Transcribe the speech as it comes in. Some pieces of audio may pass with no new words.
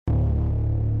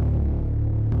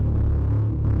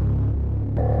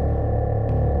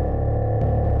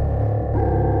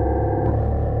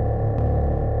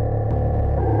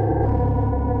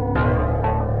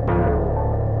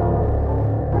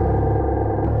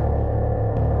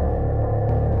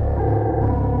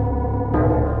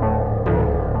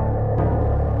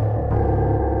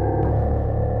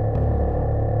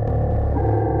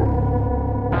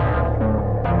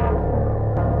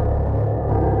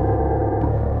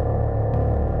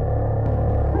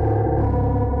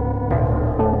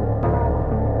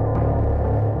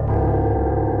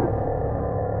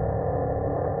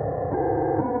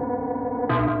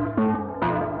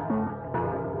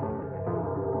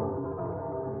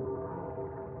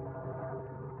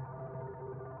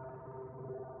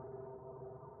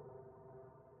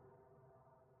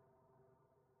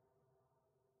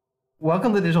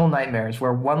Welcome to Digital Nightmares,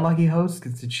 where one lucky host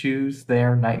gets to choose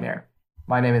their nightmare.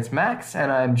 My name is Max,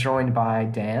 and I'm joined by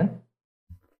Dan,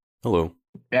 Hello.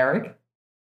 Eric,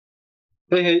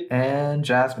 Hey, hey. and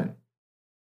Jasmine.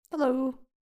 Hello.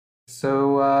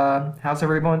 So, how's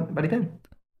everybody been?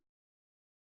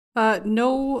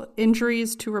 No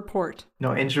injuries to report.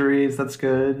 No injuries, that's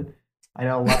good. I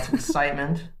know lots of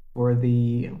excitement for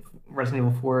the Resident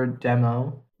Evil 4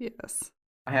 demo. Yes.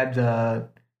 I had a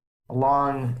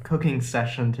long cooking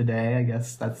session today. I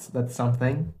guess that's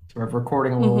something. So we're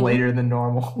recording a little later than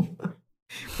normal,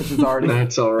 which is already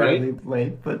That's all right. fairly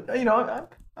late. But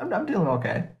I'm doing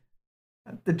okay.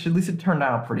 At least it turned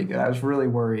out pretty good. I was really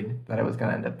worried that it was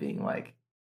gonna end up being like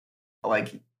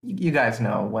you guys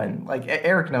know when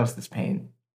Eric knows this pain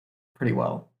pretty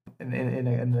well in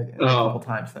a couple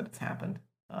times that it's happened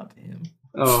to him.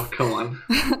 Oh, come on.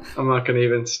 I'm not going to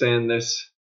even stand this.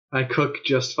 I cook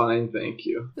just fine, thank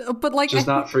you. But Just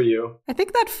not for you. I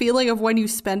think that feeling of when you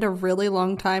spend a really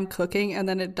long time cooking and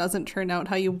then it doesn't turn out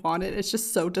how you want it, it's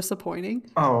just so disappointing.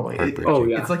 Oh,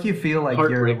 Yeah. It's like you feel like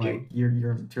you're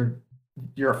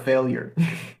a failure.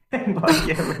 And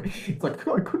it's like,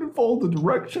 oh, I couldn't follow the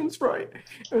directions right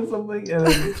or something, and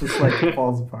then it just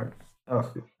falls apart. Oh,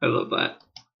 I love that.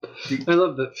 I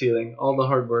love that feeling. All the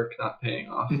hard work not paying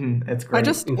off. It's great. I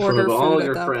just In front order of all food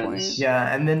your at that friends. point.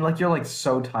 Yeah, and then you're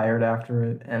so tired after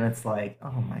it, and it's like,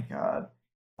 oh my god,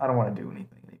 I don't want to do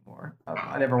anything anymore.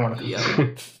 I never want to be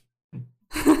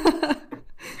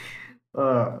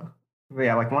but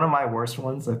yeah, one of my worst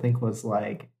ones I think was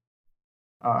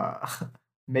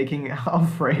making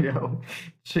Alfredo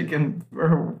chicken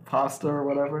or pasta or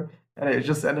whatever, and it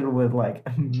just ended with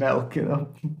milk in a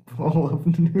bowl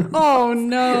of noodles. Oh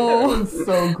no. It was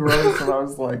so gross, and I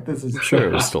was like, this is Sure,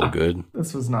 it was still good.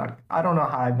 this was not. I don't know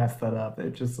how I messed that up.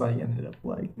 It just ended up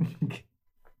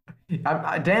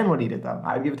Dan would eat it though.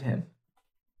 I'd give it to him.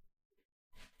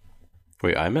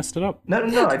 Wait, I messed it up? No.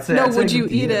 I'd say. No, I'd say would you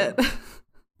give it to eat it?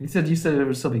 You said it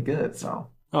would still be good. So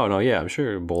Oh, no, yeah, I'm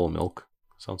sure a bowl of milk.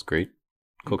 Sounds great.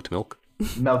 Cooked milk.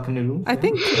 milk noodles. I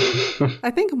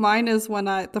think mine is when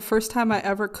the first time I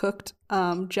ever cooked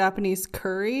Japanese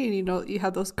curry, and you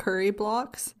have those curry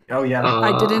blocks. Oh yeah.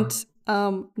 I didn't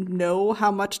know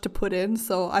how much to put in,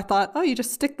 so I thought, oh, you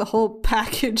just stick the whole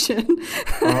package in.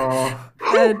 Oh.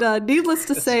 And needless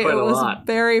to say, it quite a was lot.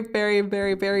 very, very,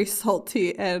 very, very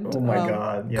salty and Oh my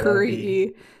god. Yeah, that'd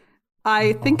curry-y.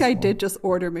 I think I awful. did just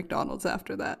order McDonald's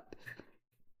after that.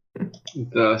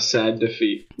 The sad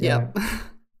defeat. Yep.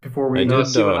 Before we I No, did,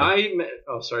 see, when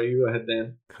Oh, sorry, you go ahead,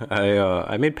 Dan.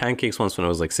 I made pancakes once when I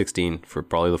was 16 for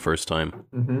probably the first time.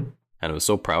 Mm-hmm. And I was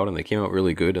so proud, and they came out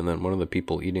really good. And then one of the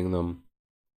people eating them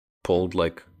pulled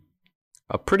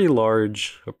a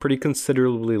pretty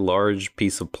considerably large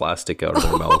piece of plastic out of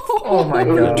their mouth. Oh my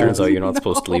And god. it turns out you're not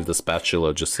supposed to leave the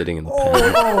spatula just sitting in the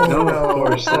pan. Oh No, no. of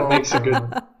course. That Oh, makes no.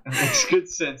 good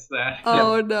sense, that.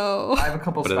 Oh no. I have a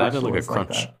couple But it added, spatulas a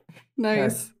crunch. that.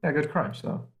 Nice. Yeah, good crunch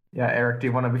though. Yeah, Eric, do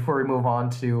you want to, before we move on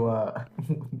to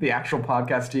the actual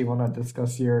podcast, do you want to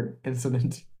discuss your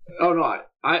incident? Oh, no,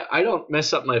 I don't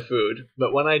mess up my food,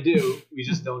 but when I do, we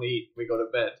just don't eat. We go to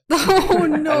bed. Oh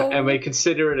no. And we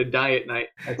consider it a diet night.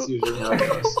 That's usually how it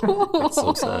goes. That's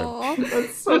so sad.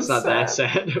 That's so It's not that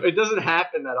sad. It doesn't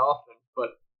happen that often, but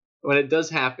when it does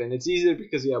happen, it's easier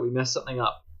because, we mess something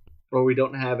up, or we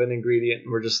don't have an ingredient,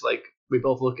 and we're just we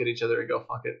both look at each other and go,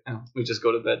 fuck it, and we just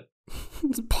go to bed.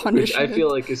 It's Which punishment. I feel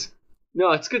like it's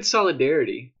good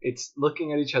solidarity. It's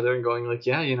looking at each other and going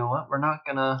yeah, you know what? We're not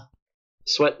gonna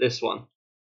sweat this one.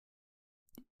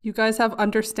 You guys have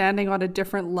understanding on a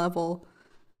different level.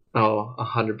 Oh,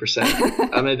 100%.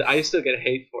 I mean, I still get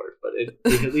hate for it, but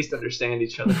we at least understand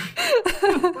each other.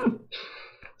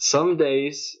 Some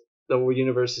days, the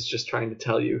universe is just trying to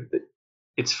tell you that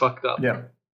it's fucked up. Yeah.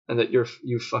 And that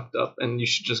you fucked up, and you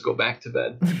should just go back to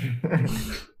bed.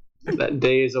 That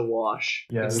day is a wash.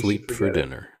 Yeah, We should Sleep for forget it.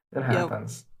 dinner. It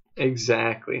happens.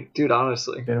 Exactly. Dude,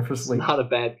 honestly, Dinner for it's sleep. not a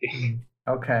bad game.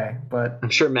 Okay, but I'm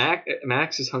sure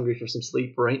Max is hungry for some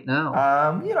sleep right now.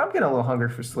 I'm getting a little hungry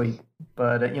for sleep.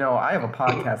 But I have a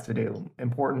podcast to do,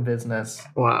 important business.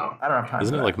 Wow. I don't have time.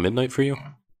 Isn't for it midnight for you?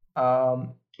 that.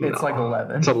 It's No.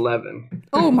 11. It's 11.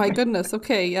 Oh my goodness.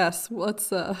 Okay, yes. Let's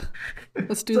do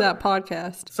that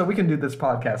podcast. So we can do this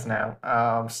podcast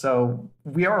now. So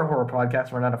we are a horror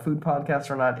podcast. We're not a food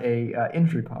podcast. We're not a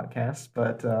injury podcast,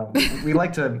 but we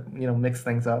like to mix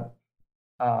things up.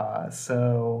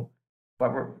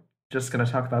 But we're just gonna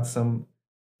talk about some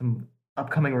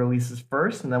upcoming releases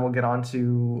first, and then we'll get on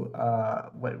to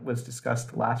what was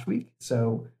discussed last week.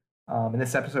 So in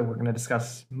this episode, we're going to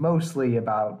discuss mostly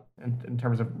about, in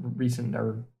terms of recent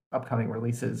or upcoming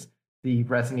releases, the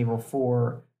Resident Evil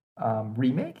 4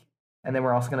 remake. And then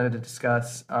we're also going to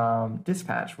discuss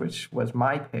Dispatch, which was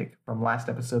my pick from last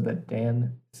episode that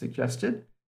Dan suggested.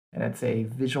 And it's a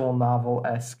visual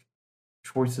novel-esque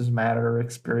choices matter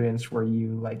experience where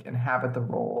you like inhabit the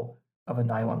role of a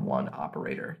 911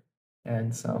 operator.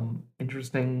 And some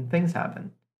interesting things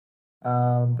happen.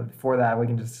 But before that, we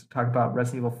can just talk about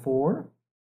Resident Evil 4.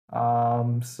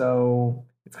 So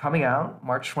it's coming out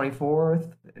March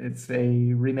 24th. It's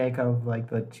a remake of like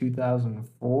the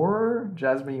 2004.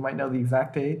 Jasmine, you might know the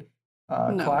exact date.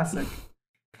 No. Classic.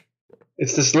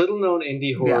 It's this little known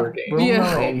indie horror game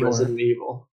called Resident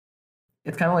Evil.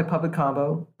 It's kind of like Public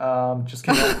Combo. Just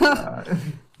came out.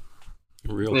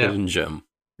 Real hidden gem.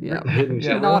 Yeah, hidden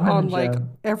gem. Not on like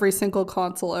every single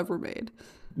console ever made.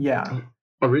 Yeah.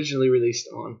 Originally released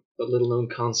on the little known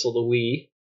console, the Wii.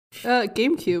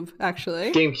 GameCube,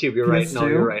 actually. GameCube, you're right. No, PS2?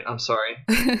 you're right. I'm sorry.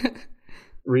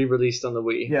 Re-released on the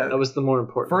Wii. Yeah. That was the more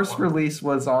important First one. release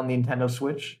was on Nintendo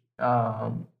Switch.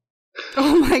 Oh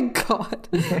my god.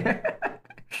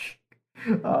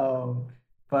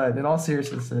 But in all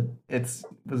seriousness, it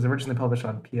was originally published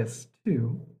on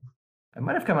PS2. It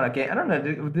might have come out on game. I don't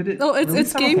know. Did it? No, it's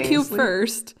release GameCube simultaneously?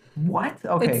 First. What?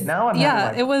 Okay, It's, now I'm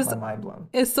having it was my mind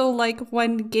blown. So like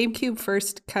when GameCube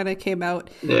first kind of came out,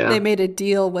 Yeah. they made a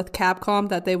deal with Capcom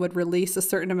that they would release a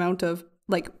certain amount of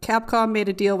Capcom made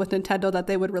a deal with Nintendo that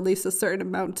they would release a certain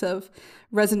amount of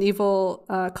Resident Evil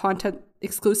content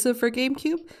exclusive for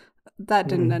GameCube. That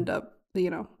didn't end up,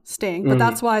 staying. But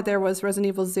that's why there was Resident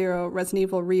Evil 0, Resident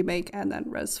Evil Remake, and then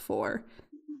Res 4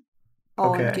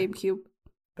 all on GameCube.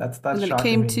 That's and then it shocking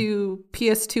came me. to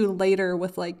PS2 later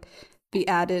with like the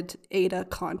added Ada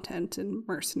content and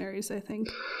Mercenaries, I think.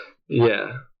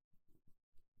 Yeah.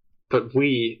 But the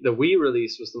Wii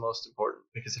release was the most important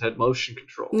because it had motion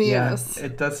controls Yes. Yeah,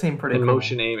 it does seem pretty and cool.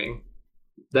 motion aiming.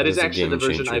 That is is a actually the game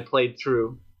version changer. I played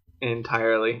through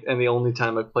entirely, and the only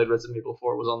time I played Resident Evil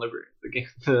 4 was on the game,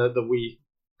 the Wii.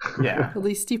 Yeah. At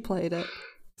least you played it.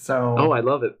 So. Oh, I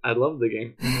love it. I love the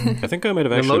game. I think I might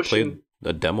have The actually motion played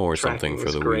a demo or something tracking for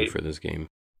was the great. Wii for this game.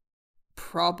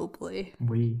 Probably.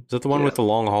 We. Is that the one with the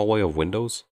long hallway of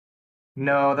windows?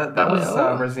 No, that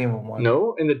was Resident Evil 1.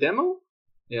 No, in the demo.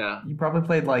 Yeah, You probably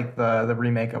played like the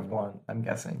remake of 1. I'm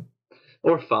guessing.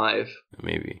 or 5.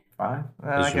 Maybe. 5. I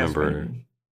I just guess remember-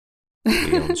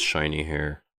 maybe. Leon's shiny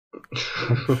hair.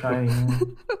 Shiny,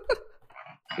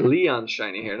 Leon's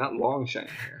shiny hair, not long shiny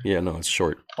hair. Yeah, no, it's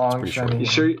short. long pretty shiny. short. You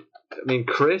sure? I mean,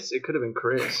 Chris. It could have been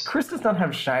Chris. Chris does not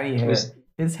have shiny hair. Mis-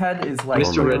 His head is like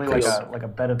Mr. literally like Redfield. a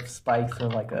bed of spikes or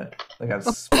like a Bit of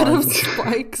sponge.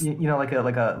 spikes. You know, like a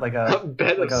A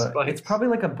bed like of a. spikes. It's probably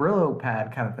like a Brillo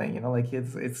pad kind of thing. You know, like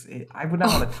I would not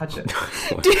want to touch it.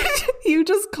 Did you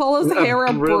just call his A hair a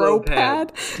Brillo bro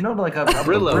pad? No, like a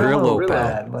Brillo. Brillo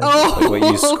pad. Like, Oh. Like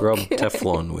what you scrub Okay.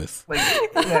 Teflon with. like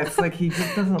yeah, it's like he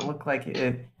just doesn't look like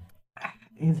it.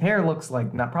 His hair looks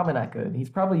like probably not good. He's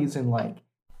probably using like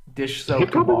dish soap.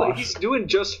 He's doing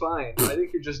just fine. I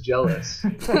think you're just jealous.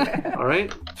 All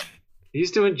right,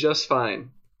 he's doing just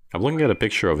fine. I'm looking at a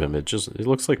picture of him. It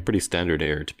looks like pretty standard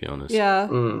hair, to be honest. Yeah.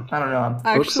 Mm. I don't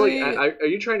know. Looks like. Actually, Are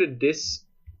you trying to diss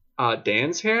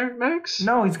Dan's hair, Max?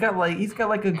 No, he's got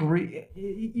like a green.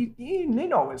 You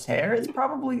know his hair. It's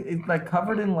probably like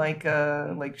covered in like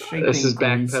shaping This is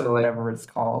grease or backpedaling. whatever it's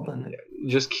called. And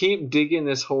Just keep digging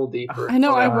this hole deeper. I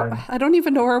know. God. I don't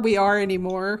even know where we are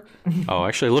anymore. Oh,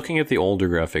 actually, looking at the older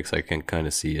graphics, I can kind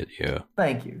of see it. Yeah,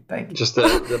 thank you. Just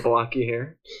the blocky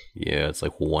hair. yeah, it's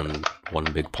like one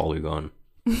big polygon.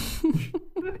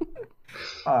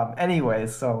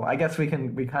 Anyways, so I guess we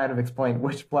kind of explain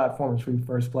which platforms we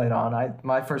first played on.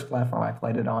 My first platform I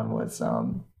played it on was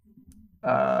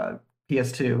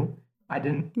PS2. I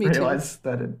didn't Me too. realize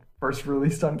that it first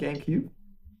released on GameCube.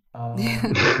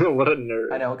 What a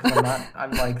nerd. I know, because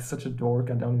I'm like such a dork.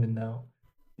 I don't even know.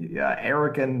 Yeah,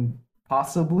 Eric and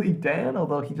possibly Dan,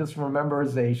 although he just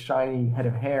remembers a shiny head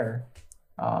of hair.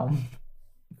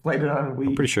 Played it on Wii.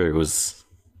 I'm pretty sure it was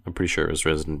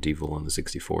Resident Evil on the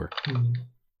 64.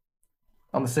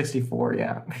 On the 64,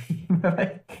 yeah.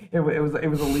 it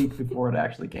was a leak before it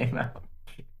actually came out.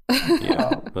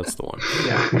 Yeah, that's the one.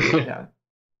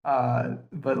 Yeah.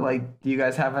 But like, do you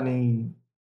guys have any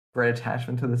great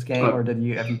attachment to this game, or have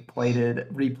you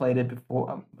replayed it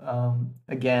before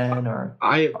again, or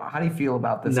how do you feel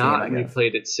about this game? Not I guess.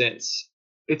 replayed it since.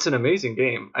 It's an amazing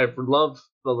game. I love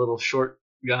the little short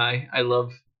guy. I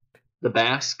love the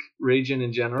Basque region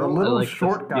in general. The little I like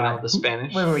short guy. the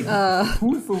Spanish. Wait.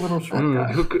 Who's the little short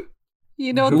guy? Who could,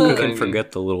 You know Who could I can mean?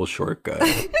 forget the little short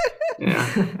guy?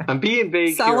 yeah, I'm being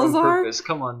vague here on Salazar? purpose.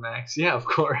 Come on, Max. Yeah, of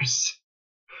course.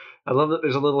 I love that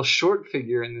there's a little short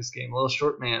figure in this game, a little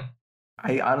short man.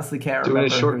 I honestly can't Doing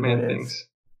remember his short who man that is. things.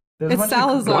 There's a It's bunch of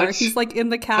Salazar. What? He's like in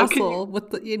the How can castle you- with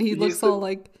the, and he he's looks the- all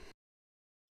like.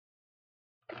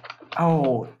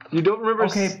 Oh, You don't remember?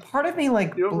 okay. Part of me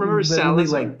like You don't remember literally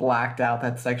Salazar? like blacked out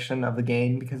that section of the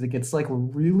game because it gets like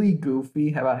really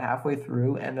goofy about halfway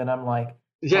through, and then I'm like,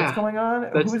 what's Yeah, going on?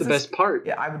 that's Who is the this? best part.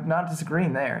 Yeah, I'm not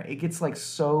disagreeing there. It gets like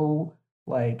so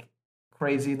like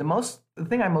crazy. The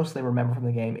thing I mostly remember from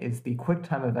the game is the quick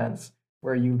time events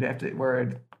where you have to where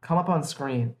it come up on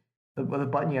screen the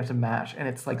button you have to mash, and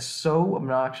it's like so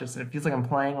obnoxious, and it feels like I'm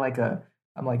like a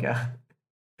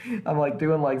I'm like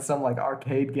doing like some like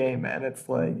arcade game, and it's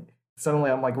like suddenly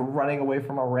I'm like running away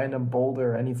from a random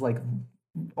boulder, and he's like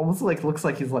almost like looks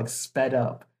like he's like sped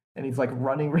up, and he's like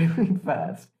running really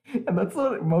fast. And that's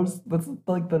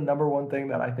like the number one thing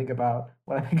that I think about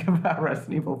when I think about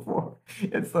Resident Evil 4.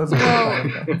 It's those Well,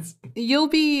 effects. You'll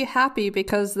be happy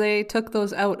because they took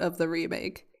those out of the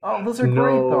remake. Oh, those are great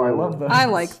though. I No. love those. I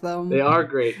like them. They are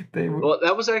great. They Well,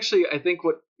 that was actually, I think,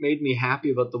 what made me happy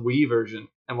about the Wii version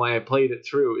and why I played it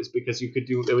through is because you could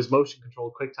do it was motion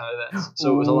controlled QuickTime events,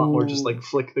 so it was a lot more just Ooh. like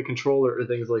flick the controller or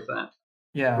things like that,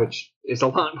 yeah. which is a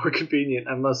lot more convenient,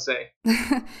 I must say.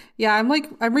 Yeah, I'm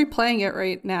replaying it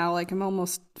right now. Like I'm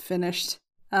almost finished.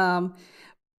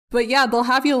 But yeah, they'll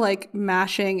have you like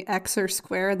mashing X or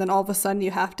square, and then all of a sudden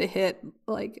you have to hit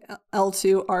like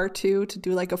L2, R2 to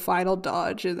do like a final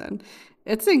dodge, and then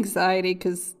it's anxiety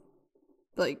because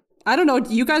like I don't know,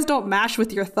 you guys don't mash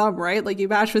with your thumb, right? Like you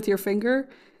mash with your finger.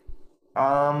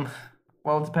 Well,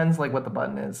 it depends like what the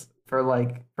button is.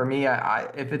 For me, I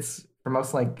if it's for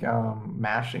most like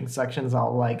mashing sections,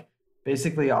 I'll like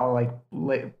basically I'll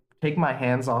like take my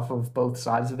hands off of both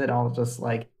sides of it. I'll just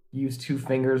like use two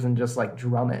fingers and just like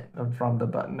drum the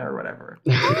button or whatever.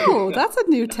 Oh, that's a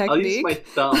new I'll use my technique.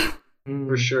 thumb Mm.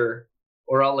 for sure,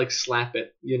 or I'll like slap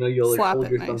it. You know, you'll like Slap hold it,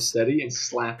 your thumb nice. steady and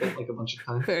slap it like a bunch of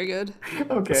times. Very good.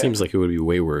 Okay. It seems like it would be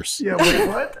way worse. Yeah, wait,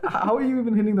 what? How are you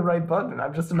even hitting the right button?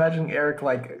 I'm just imagining Eric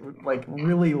like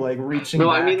really like reaching No,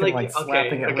 back I mean and like slapping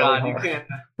okay, it really God, you hard.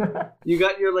 can't. You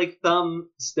got your like thumb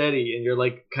steady, and you're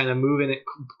like kind of moving it.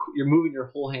 You're moving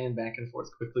your whole hand back and forth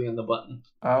quickly on the button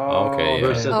Oh, Okay, yeah.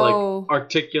 versus Oh. like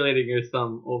articulating your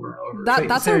thumb over and over.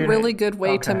 That's So a you're really not- good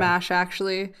way to okay. mash,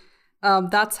 actually.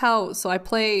 That's how. So I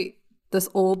play this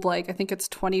old, like I think it's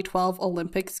 2012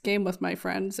 Olympics game with my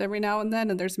friends every now and then,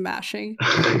 and there's mashing,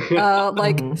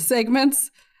 like Mhm. segments,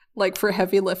 like for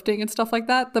heavy lifting and stuff like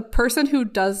that. The person who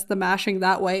does the mashing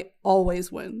that way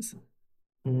always wins.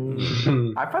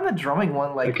 I find the drumming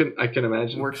one like I can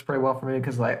imagine. works pretty well for me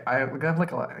because like I have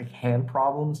like a lot of hand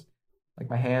problems. Like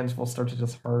my hands will start to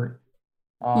just hurt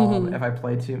Mhm. if I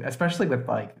play too, especially with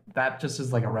like that just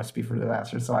is like a recipe for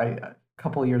disaster. So a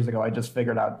couple of years ago I just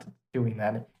figured out doing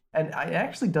that. And it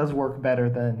actually does work better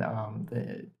than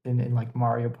in like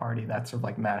Mario Party, that sort of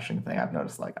like mashing thing. I've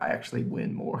noticed like I actually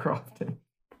win more often.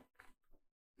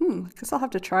 Guess I'll have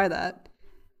to try that.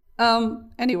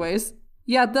 Anyways,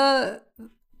 yeah, the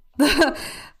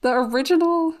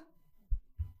original,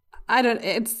 I don't,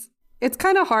 it's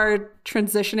kind of hard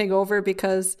transitioning over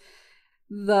because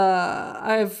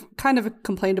I've kind of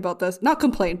complained about this, not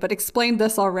complained, but explained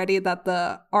this already, that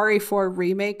the RE4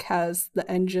 remake has the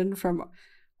engine from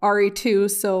RE2,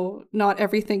 so not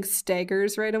everything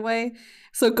staggers right away.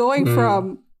 So going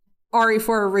from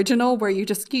RE4 original, where you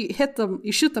just hit them,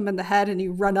 you shoot them in the head and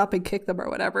you run up and kick them or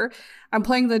whatever. I'm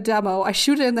playing the demo, I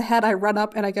shoot it in the head, I run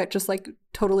up and I get just like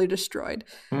totally destroyed.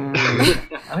 I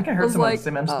think I heard was someone like,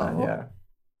 say mention that, oh.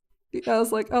 yeah. I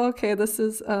was like, oh, okay, this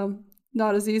is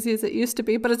not as easy as it used to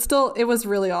be, but it was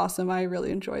really awesome. I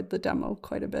really enjoyed the demo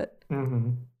quite a bit. Mm-hmm.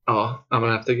 Oh, I'm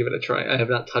gonna have to give it a try. I have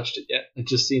not touched it yet. I've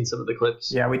just seen some of the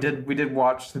clips. Yeah, we did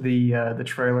watch the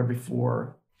trailer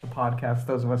before the podcast.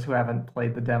 Those of us who haven't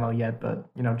played the demo yet, but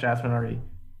you know, Jasmine already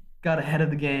got ahead of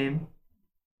the game.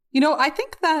 You know, I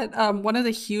think that one of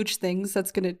the huge things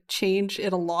that's going to change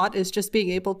it a lot is just being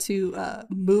able to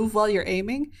move while you're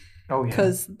aiming. Oh yeah,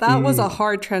 Because that was a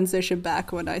hard transition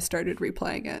back when I started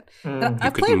replaying it. And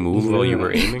You couldn't move while you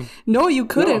were aiming? No, you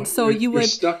couldn't. No, So you're you would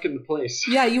stuck in place.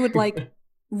 Yeah, you would like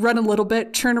run a little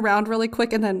bit, turn around really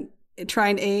quick, and then try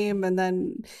and aim, and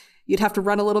then you'd have to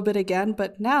run a little bit again.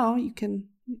 But now you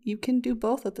can do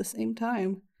both at the same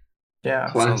time. Yeah,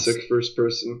 Classic first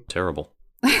person. Terrible.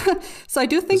 So I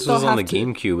do think This they'll was on have the to.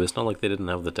 GameCube. It's not like they didn't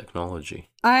have the technology.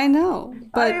 I know,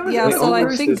 but it was so a I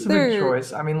very think specific they're.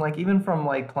 choice. I mean, like even from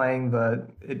like playing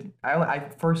I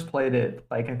first played it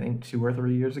like I think 2 or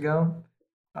 3 years ago,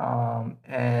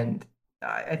 and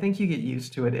I think you get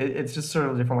used to it. It's just sort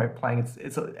of a different way of playing.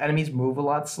 It's enemies move a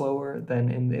lot slower than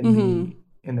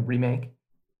in the remake,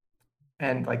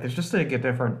 and like there's just like a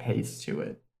different pace to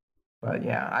it. But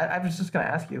yeah, I was just gonna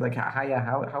ask you like how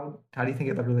do you think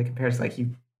it really compares? Like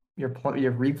you're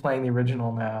replaying the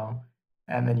original now,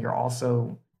 and then you're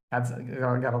also got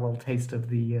a little taste of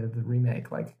the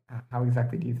remake. Like how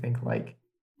exactly do you think like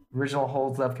original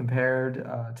holds up compared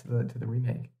to the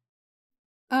remake?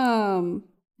 Um,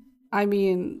 I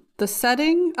mean, the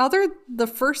setting, the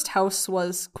first house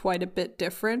was quite a bit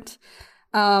different.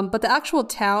 But the actual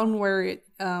town where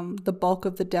the bulk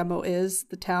of the demo is,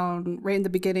 the town right in the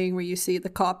beginning where you see the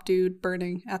cop dude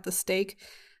burning at the stake,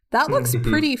 that looks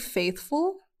pretty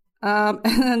faithful. And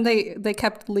then they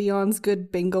kept Leon's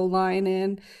good bingo line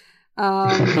in.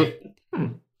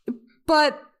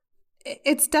 But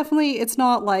it's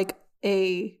not like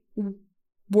a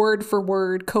word for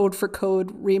word, code for code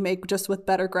remake just with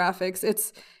better graphics.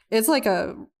 It's like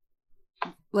a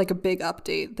big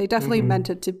update. They definitely meant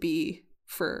it to be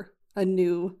for a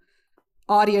new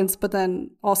audience, but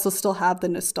then also still have the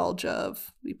nostalgia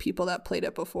of the people that played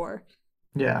it before.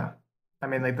 Yeah. I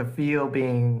mean, like the feel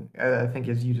being, I think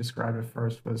as you described it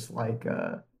first, was like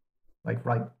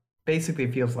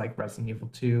basically feels like Resident Evil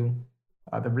 2,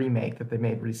 the remake that they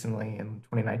made recently in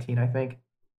 2019, I think.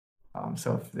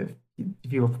 So if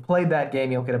you have played that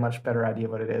game, you'll get a much better idea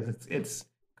of what it is. It's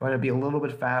going to be a little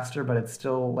bit faster, but it's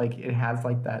still like it has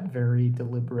like that very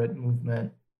deliberate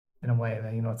movement in a way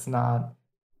that it's not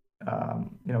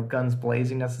guns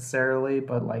blazing necessarily,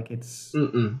 but like it's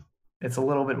a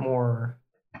little bit more.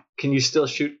 Can you still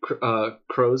shoot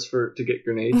crows to get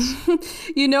grenades?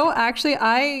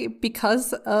 Actually,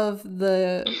 because of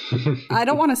I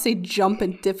don't want to say jump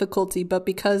in difficulty, but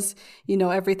because,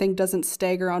 everything doesn't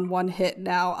stagger on one hit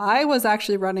now, I was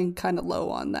actually running kind of low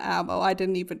on the ammo. I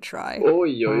didn't even try. Oy,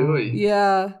 oy, oy.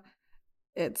 Yeah.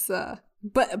 It's,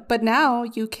 but now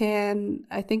you can,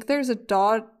 I think there's a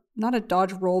dodge, not a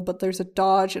dodge roll, but there's a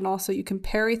dodge, and also you can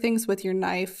parry things with your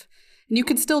knife, and you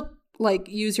can still like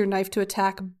use your knife to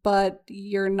attack, but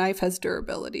your knife has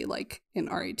durability like in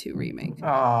RE2 remake.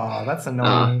 Oh, that's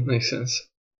annoying. Makes sense.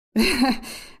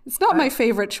 It's not my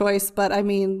favorite choice, but I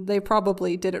mean, they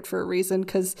probably did it for a reason,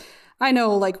 because I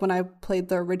know like when I played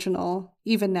the original,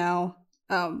 even now,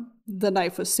 the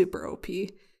knife was super OP.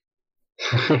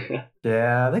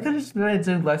 Yeah, they could have just made it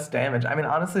do less damage. I mean,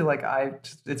 honestly, like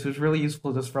it was really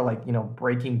useful just for like,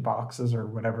 breaking boxes or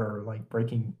whatever, or like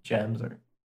breaking gems or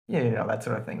that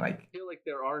sort of thing. Like, I feel like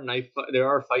there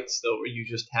are fights though where you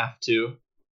just have to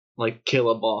like kill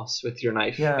a boss with your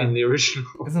knife in the original.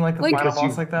 Isn't like the final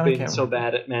boss like that? You've been so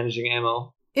bad at managing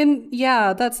ammo.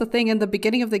 That's the thing. In the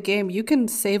beginning of the game, you can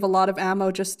save a lot of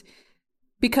ammo just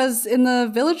because in the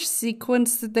village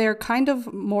sequence, they're kind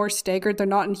of more staggered. They're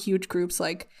not in huge groups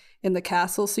like in the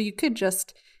castle. So you could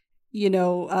just, you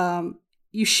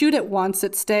shoot it once,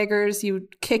 it staggers, you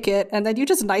kick it, and then you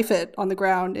just knife it on the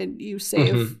ground and you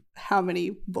save how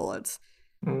many bullets.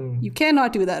 You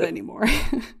cannot do that anymore.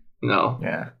 No.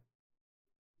 Yeah.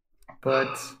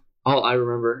 But all I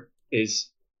remember is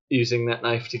using that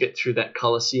knife to get through that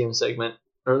Colosseum segment,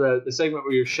 or the segment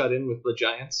where you're shut in with the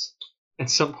giants. At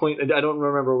some point, I don't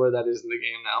remember where that is in the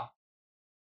game now.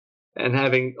 And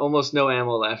having almost no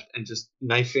ammo left and just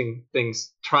knifing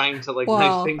things, trying to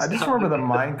knife things. I just remember the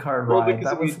minecart ride.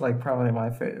 That was like probably my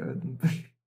favorite.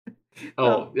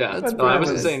 Oh, yeah. No, I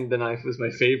wasn't saying the knife was my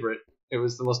favorite. It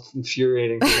was the most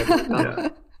infuriating thing I've ever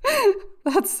done. Yeah.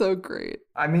 That's so great.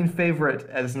 I mean, favorite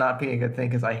as not being a good thing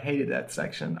because I hated that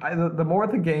section. The more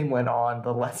the game went on,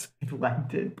 the less I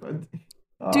liked it.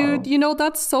 But dude,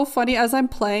 that's so funny. As I'm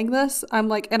playing this, I'm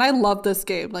like, and I love this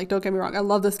game. Like, don't get me wrong, I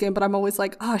love this game, but I'm always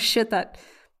like, oh shit, that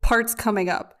part's coming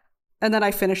up. And then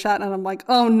I finish that and I'm like,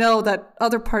 oh no, that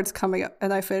other part's coming up.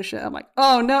 And I finish it. I'm like,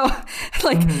 oh no. It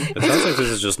sounds like this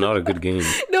is just not a good game.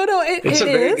 No, it's a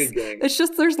very good game. It's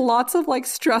just there's lots of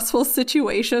stressful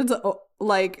situations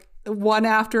like one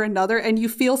after another, and you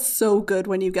feel so good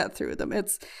when you get through them.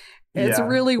 It's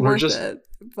really worth it.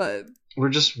 But we're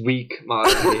just weak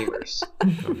modern gamers.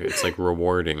 Okay, it's like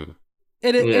rewarding.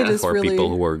 It is for really people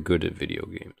who are good at video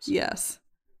games. Yes.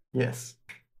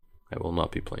 I will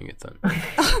not be playing it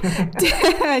then.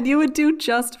 Dan, you would do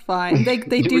just fine. They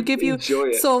do give you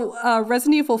so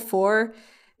Resident Evil 4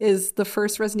 is the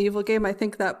first Resident Evil game I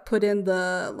think that put in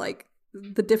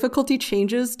the difficulty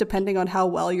changes depending on how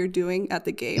well you're doing at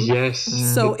the game. Yes.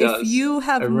 So if you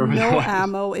have no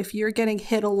ammo, if you're getting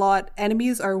hit a lot,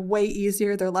 enemies are way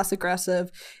easier. They're less aggressive.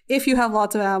 If you have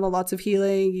lots of ammo, lots of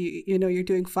healing, you're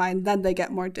doing fine, then they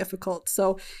get more difficult.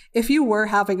 So if you were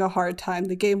having a hard time,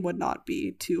 the game would not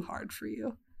be too hard for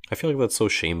you. I feel like that's so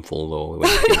shameful though when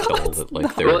you can tell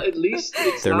that at least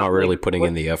they're not really putting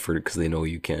in the effort because they know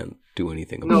you can't. do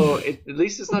anything about No, it. at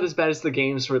least it's not as bad as the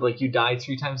games where like you die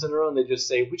 3 times in a row and they just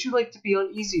say, "Would you like to be on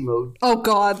easy mode?" Oh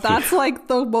god, that's like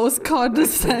the most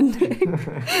condescending.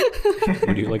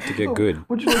 Would you like to get good?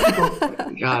 Would you like to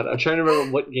go? God, I'm trying to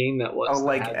remember what game that was. Oh, that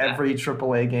like had that. every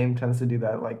AAA game tends to do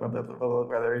that. Like where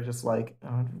they're just like,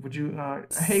 would you?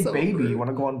 Hey, So baby, rude. you want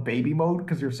to go on baby mode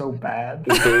because you're so bad?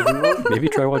 Maybe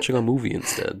try watching a movie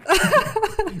instead.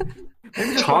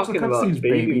 Maybe just watch the Talking about cutscenes,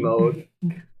 baby mode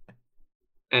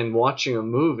and watching a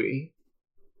movie.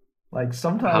 Like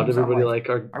sometimes How did I'm everybody like,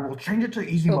 like our? I will change it to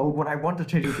easy mode when I want to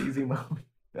change it to easy mode.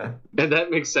 And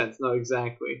that makes sense. No,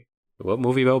 exactly. What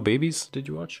movie about babies did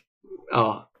you watch?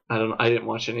 Oh, I don't know. I didn't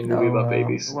watch any movie about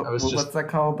babies. I was just What's that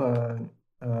called?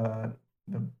 The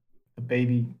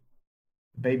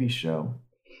baby show.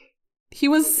 He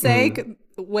was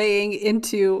segueing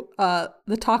into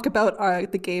the talk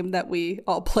about the game that we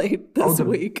all played this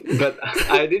week. But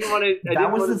I didn't want to. I That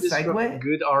didn't was want to the disrupt segue?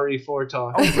 good RE4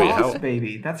 talk. Oh, Wait, Boss how-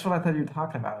 Baby. That's what I thought you were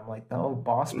talking about. I'm like, no,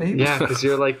 Boss Baby. Yeah, because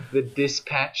you're like the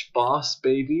dispatch boss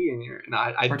baby, and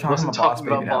I We're talking wasn't about Boss talking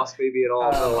Baby about now. boss baby at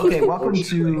all. so Okay, welcome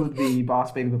unfortunately. to the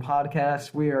Boss Baby the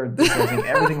podcast. We are discussing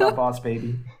everything about Boss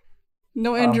Baby.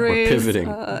 No we're injuries. pivoting.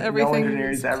 Everything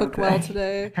injuries, cooked everything. well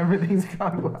today. Everything's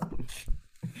gone well.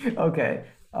 Okay,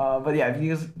 but yeah, if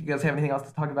you guys have anything else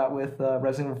to talk about with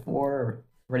Resident Evil 4, or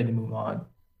ready to move on?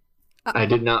 I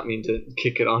did not mean to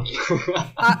kick it on.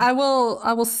 I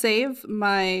will save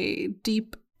my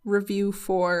deep review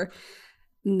for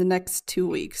the next 2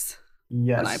 weeks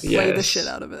when I Yes, play the Yes. shit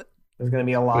out of it. there's gonna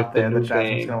be a lot With the there that new Jasmine's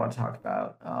game. gonna want to talk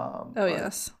about. Oh but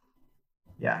yes.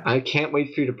 Yeah. I can't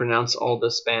wait for you to pronounce all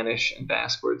the Spanish and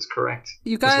Basque words correct.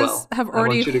 You as guys well. have I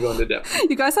already want you to go into depth.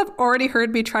 You guys have already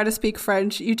heard me try to speak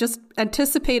French. You just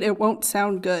anticipate it won't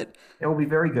sound good. It will be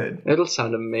very good. It'll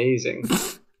sound amazing.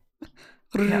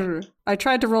 I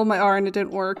tried to roll my R and it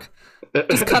didn't work.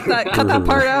 Just cut that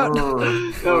part out. No,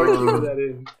 we're keeping that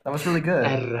in. That was really good.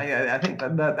 Err. I think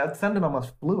that sounded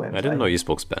almost fluent. I didn't know you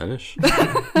spoke Spanish.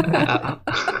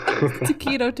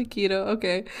 Taquito.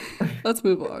 Okay, let's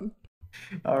move on.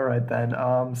 All right then.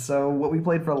 So what we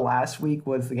played for last week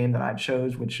was the game that I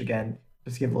chose, which again,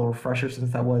 just to give a little refresher,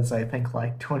 since that was I think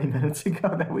like 20 minutes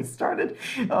ago that we started.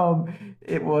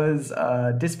 It was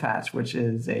Dispatch, which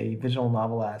is a visual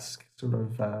novel-esque sort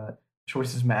of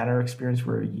choices matter experience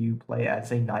where you play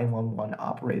as a 911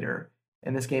 operator.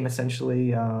 And this game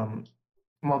essentially,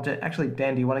 actually,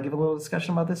 Dan, do you want to give a little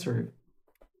discussion about this, or?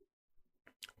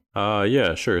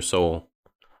 Yeah, sure. So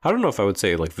I don't know if I would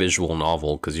say like visual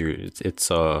novel because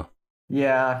it's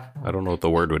Yeah. I don't know what the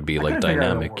word would be, I like couldn't figure out a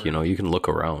dynamic, word. you know, you can look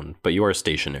around, but you are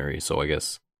stationary, so I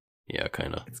guess yeah,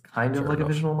 kind of. It's kind of Fair like enough.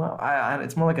 a visual novel.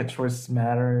 It's more like a choices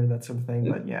matter, that sort of thing.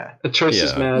 But yeah, The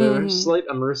choices Yeah. matter. Mhm. Slight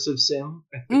immersive sim.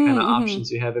 The kind of Mhm.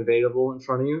 options you have available in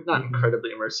front of you. Not Mhm. incredibly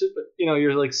immersive, but you know,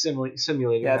 you're like simulating.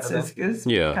 yeah, that event. it's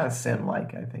Yeah. kind of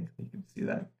sim-like. I think you can see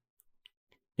that.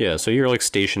 Yeah, so you're like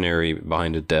stationary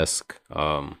behind a desk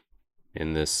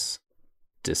in this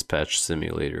dispatch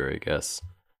simulator, I guess.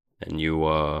 And you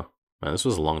man, this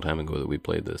was a long time ago that we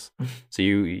played this. So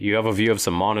you have a view of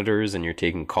some monitors and you're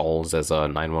taking calls as a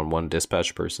 911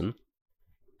 dispatch person.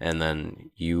 And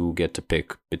then you get to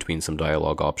pick between some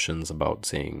dialogue options about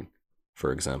saying,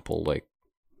 for example, like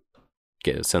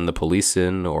send the police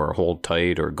in or hold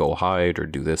tight or go hide or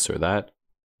do this or that.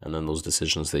 And then those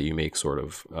decisions that you make sort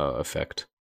of affect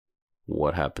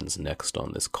what happens next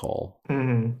on this call.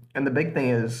 Mm-hmm. And the big thing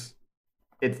is,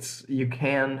 you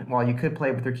could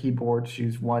play with your keyboard,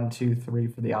 choose 1, 2, 3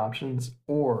 for the options,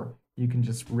 or you can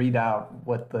just read out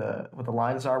what the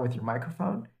lines are with your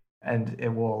microphone, and it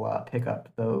will pick up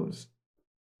those.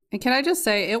 And can I just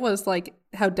say, it was like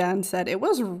how Dan said, it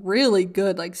was really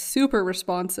good, like super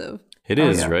responsive. It Oh,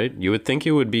 is, yeah. right? You would think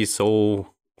it would be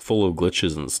so full of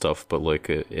glitches and stuff, but like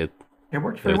It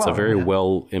worked very it's well. a very yeah.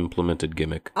 well implemented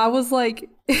gimmick. I was like,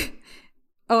 I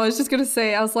was just going to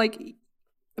say, I was like,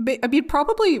 I mean,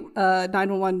 probably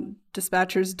 911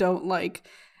 dispatchers don't like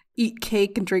eat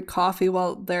cake and drink coffee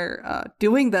while they're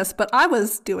doing this, but I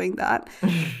was doing that.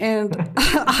 And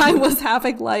I was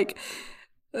having like,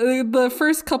 the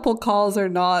first couple calls are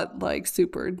not like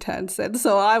super intense. And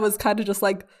so I was kind of just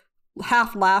like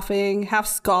half laughing, half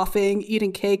scoffing,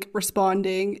 eating cake,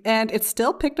 responding. And it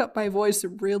still picked up my voice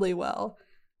really well.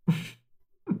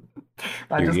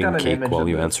 I You're just eating got an cake image while of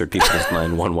you this. answered people's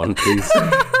 911, please.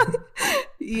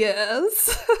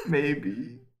 Yes.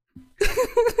 Maybe.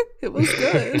 It was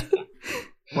good.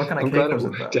 What kind I'm of glad cake it was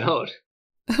it worked though? out.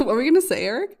 What were you going to say,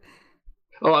 Eric?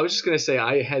 Oh, I was just gonna say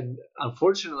I had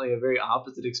unfortunately a very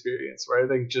opposite experience where I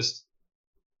think just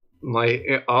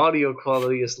my audio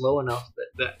quality is low enough that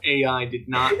the AI did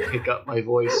not pick up my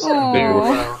voice Aw. very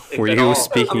well. if Were at you all.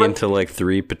 speaking into like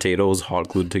 3 potatoes hot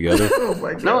glued together? Oh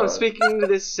my god. No, I'm speaking to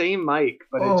this same mic,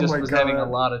 but Oh it just my was having a God.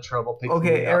 lot of trouble picking Okay,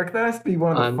 me up. Eric, that has to be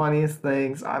one of the Um, funniest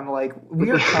things. I'm like, we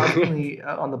are constantly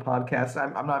on the podcast.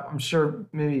 I'm sure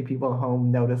maybe people at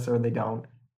home notice or they don't,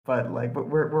 but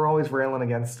we're always railing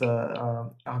against.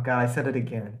 Oh God, I said it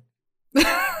again.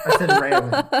 I said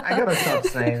railing. I gotta stop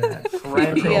saying that.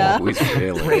 Ranting, Yeah. Always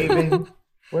failing. raving,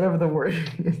 whatever the word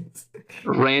is.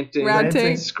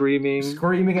 ranting, screaming,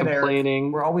 Screaming at Eric.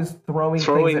 complaining. We're always throwing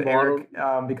Throwing things at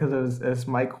Eric because of his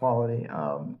mic quality.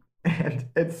 And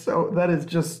that is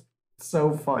just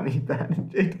so funny that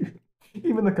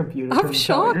even the computer. I'm couldn't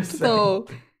tell what you're shocked saying. though.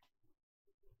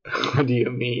 What do you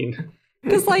mean?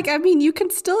 Because, like, I mean, you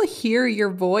can still hear your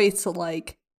voice,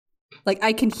 like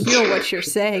I can hear what you're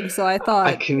saying. So I thought,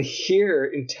 I can hear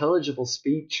intelligible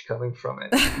speech coming from it.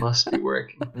 It must be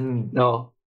working. Mm.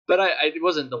 No, but it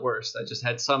wasn't the worst. I just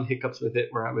had some hiccups with it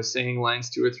where I was saying lines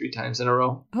 2 or 3 times in a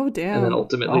row, oh and then damn,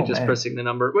 ultimately Oh, just man. pressing the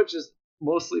number, which is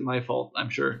mostly my fault, I'm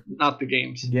sure, not the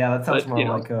game's. Yeah, that sounds But, more you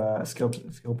know. like a skill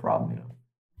problem.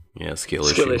 Yeah, skill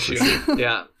Skill issue. issue. For sure.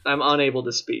 Yeah, I'm unable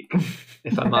to speak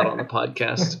if I'm not on the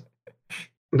podcast.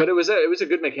 But it was a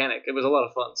good mechanic. It was a lot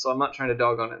of fun. So I'm not trying to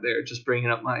dog on it there. Just bringing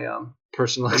up my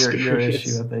personal Your experience.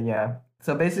 issue with it, yeah.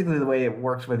 So basically, the way it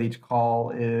works with each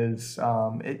call is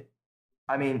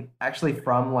actually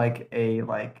from like a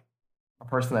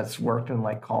person that's worked in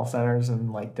like call centers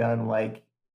and like done like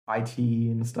IT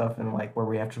and stuff and like where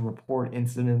we have to report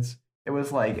incidents. It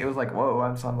was like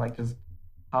whoa, so I'm like just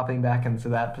hopping back into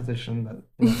that position,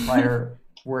 that prior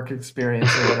work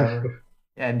experience or whatever.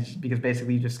 And because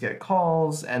basically you just get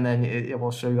calls and then it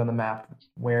will show you on the map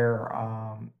where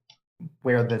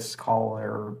this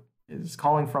caller is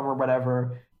calling from or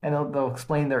whatever, and they'll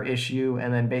explain their issue,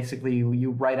 and then basically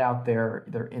you write out their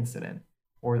incident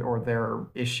or their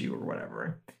issue or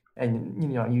whatever,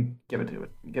 and you give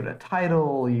it a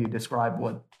title, you describe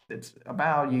what it's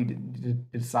about, you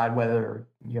decide whether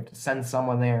you have to send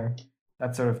someone there,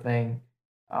 that sort of thing.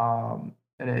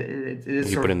 And it is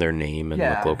You sort put of, in their name and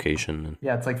Yeah. like location. And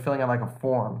yeah, it's like filling out like a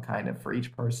form kind of for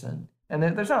each person. And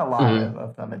there's not a lot Mhm.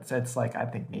 of them. It's like I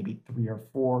think maybe 3 or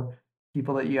 4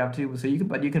 people that you have to. So you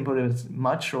can put as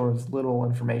much or as little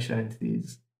information into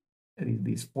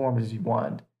these forms as you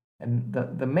want. And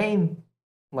the main,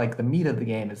 like the meat of the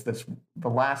game is the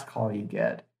last call you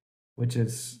get, which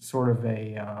is sort of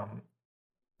like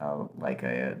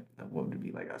a what would it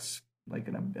be, like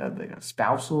a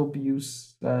spousal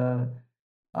abuse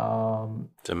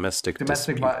domestic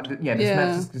domestic dispute.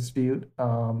 domestic dispute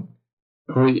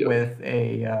with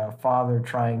a father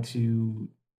trying to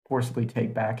forcibly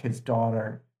take back his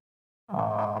daughter,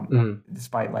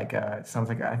 despite it sounds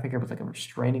like, I think it was like a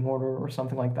restraining order or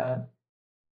something like that.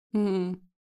 Hmm.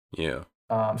 Yeah.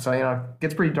 So it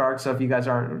gets pretty dark. So if you guys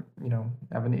aren't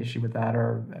have an issue with that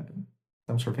or have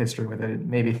some sort of history with it,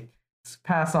 maybe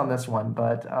pass on this one.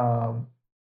 But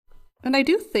And I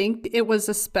do think it was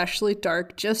especially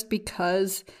dark just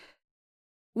because,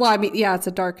 well, I mean, yeah, it's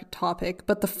a dark topic,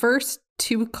 but the first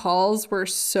 2 calls were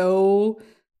so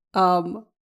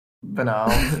banal,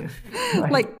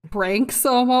 like pranks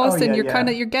almost, Oh, and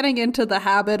yeah, you're getting into the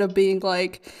habit of being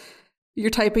like, you're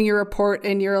typing your report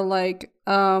and you're like,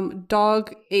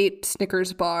 dog ate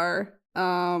Snickers bar.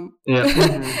 And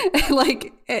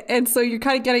so you're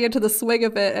kind of getting into the swing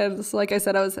of it. And so, like I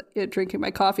said, I was drinking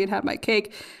my coffee and had my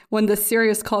cake. When the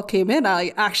serious call came in,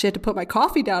 I actually had to put my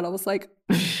coffee down. I was like,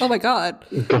 oh my God.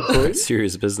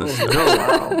 Serious business. oh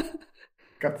wow,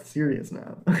 got serious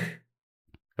now.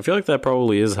 I feel like that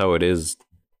probably is how it is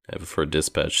for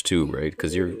dispatch too, right?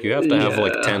 Because you have to have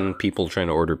like 10 people trying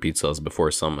to order pizzas before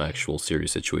some actual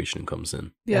serious situation comes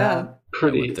in. Yeah.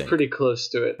 Pretty close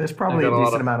to it. There's probably I a got lot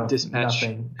decent of amount of dispatch.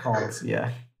 nothing calls.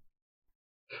 Yeah.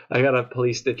 I got a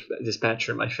police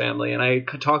dispatcher in my family, and I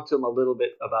talked to him a little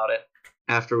bit about it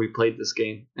after we played this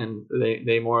game, and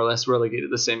they more or less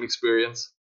relegated the same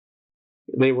experience.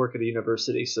 They work at a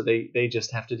university, so they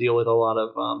just have to deal with a lot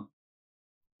of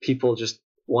people just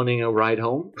wanting a ride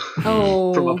home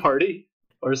Oh. from a party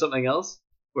or something else,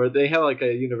 where they have like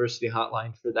a university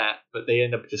hotline for that, but they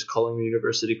end up just calling the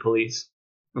university police,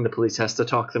 and the police has to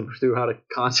talk them through how to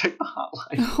contact the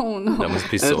hotline. Oh no. That must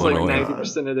be And so it's like annoying.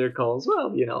 90% of their calls.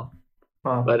 Well,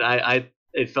 Well, but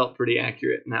it felt pretty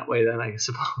accurate in that way then, I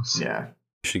suppose. yeah.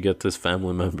 You should get this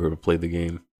family member to play the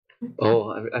game.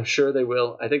 Oh, I'm sure they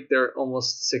will. I think they're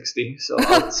almost 60, so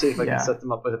I'll see if I Yeah. can set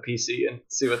them up with a PC and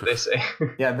see what they say.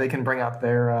 Yeah, they can bring out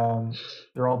their old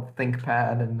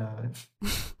ThinkPad and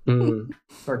Mm.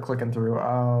 start clicking through.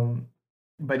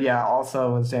 but yeah,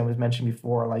 also as Dan was mentioning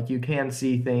before, like you can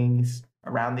see things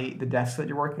around the desk that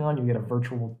you're working on. You get a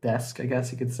virtual desk, I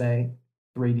guess you could say,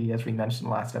 3D as we mentioned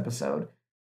last episode.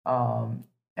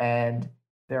 And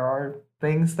there are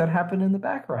things that happen in the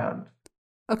background.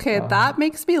 Okay, that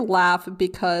makes me laugh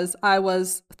because I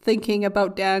was thinking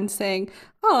about Dan saying,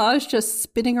 "Oh, I was just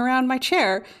spinning around my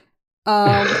chair."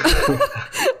 And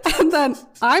then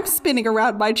I'm spinning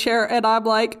around my chair and I'm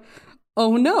like,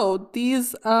 "Oh no,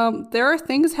 these there are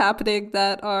things happening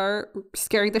that are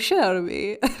scaring the shit out of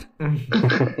me."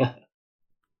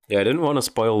 Yeah, I didn't want to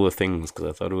spoil the things because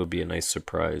I thought it would be a nice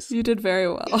surprise. You did very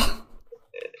well.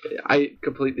 I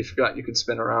completely forgot you could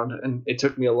spin around, and it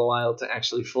took me a little while to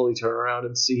actually fully turn around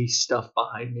and see stuff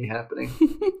behind me happening.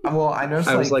 Well, I noticed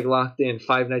I was like locked in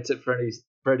Five Nights at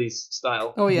Freddy's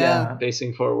style. Oh yeah.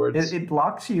 Facing forwards. It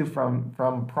blocks you from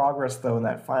progress though in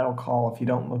that final call if you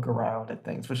don't look around at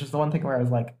things, which is the one thing where I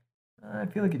was like, I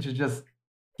feel like it should just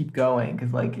keep going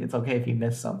because like it's okay if you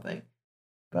miss something,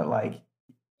 but like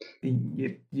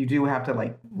you do have to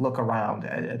like look around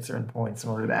at certain points in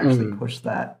order to actually push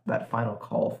that final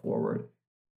call forward.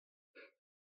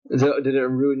 Did it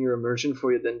ruin your immersion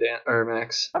for you then, Dan or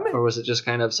Max? I mean, or was it just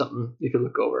kind of something you could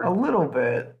look over? A little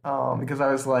bit, because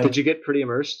I was like, did you get pretty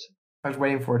immersed? I was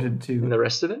waiting for it to in the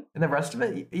rest of it. In the rest of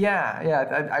it,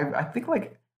 yeah. I think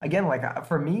like again, like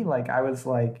for me, like I was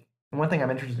like, and one thing I'm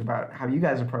interested about how you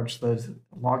guys approach those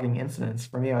logging incidents.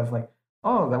 For me, I was like,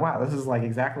 oh, wow, this is like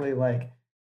exactly like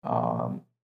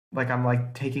I'm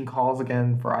like taking calls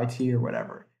again for IT or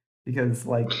whatever, because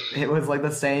like it was like the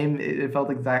same. It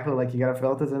felt exactly like you gotta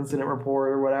fill out this incident report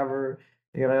or whatever.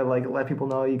 You gotta like let people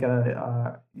know. You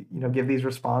gotta give these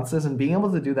responses, and being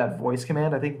able to do that voice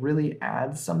command, I think, really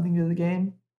adds something to the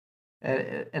game,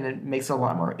 and it makes it a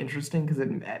lot more interesting because it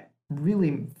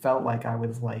really felt like I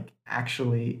was like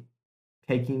actually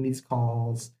taking these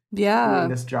calls, doing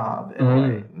this job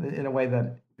in a way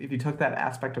that if you took that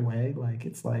aspect away, like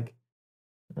it's like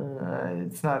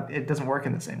it doesn't work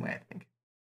in the same way, I think.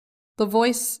 The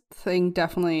voice thing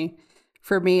definitely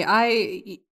for me,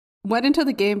 I went into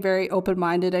the game very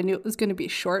open-minded. I knew it was going to be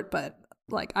short, but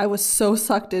like I was so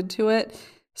sucked into it.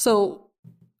 So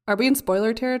are we in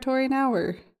spoiler territory now,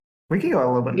 or we can go a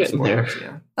little bit into spoilers,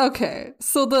 yeah. Okay,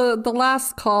 so the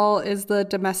last call is the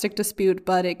domestic dispute,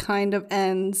 but it kind of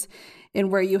ends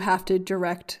in where you have to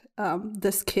direct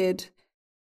this kid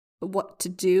what to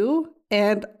do,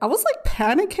 and I was like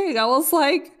panicking. I was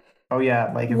like, "Oh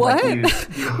yeah, like what? Like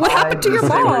you what happened to your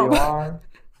mom?"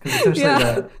 Because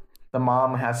essentially the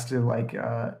mom has to like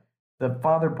the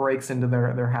father breaks into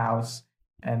their house,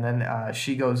 and then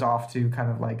she goes off to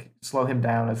kind of like slow him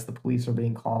down as the police are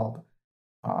being called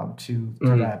to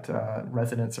that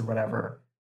residence or whatever.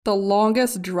 The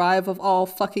longest drive of all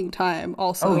fucking time.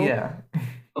 Also, oh yeah.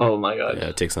 Oh my god. Yeah,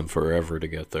 it takes them forever to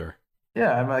get there.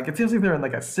 Yeah, I'm like, it seems like they're in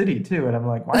like a city too, and I'm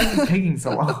like, why is it taking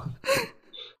so long?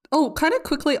 Oh, kind of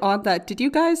quickly on that, did you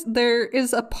guys, there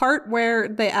is a part where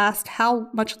they ask how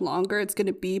much longer it's going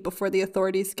to be before the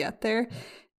authorities get there.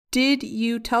 Did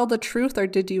you tell the truth or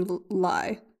did you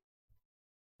lie?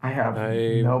 I have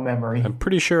no memory. I'm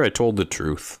pretty sure I told the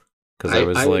truth. Because I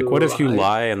was like, what if you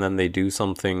lie and then they do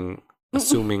something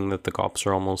assuming that the cops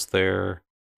are almost there?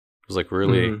 I was like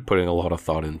really putting a lot of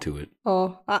thought into it.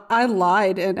 Oh, I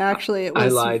lied, and actually it was... I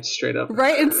lied straight up.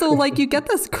 Right, and so like you get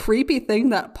this creepy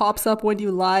thing that pops up when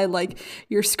you lie, like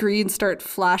your screen start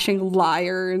flashing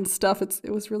liar and stuff. It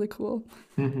was really cool.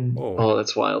 Mm-hmm. Oh,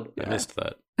 that's wild. I missed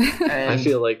that. I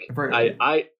feel like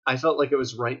I felt like it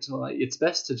was right to lie. It's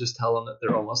best to just tell them that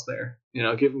they're almost there.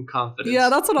 Give them confidence. Yeah,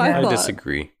 that's what I thought. I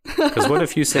disagree. Because what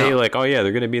if you say like, oh yeah,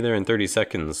 they're going to be there in 30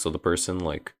 seconds, so the person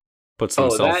like puts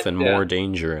himself in more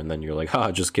danger, and then you're like,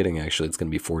 just kidding, actually it's going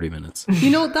to be 40 minutes.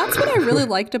 That's what I really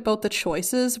liked about the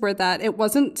choices, were that it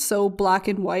wasn't so black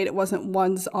and white. It wasn't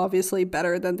one's obviously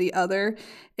better than the other.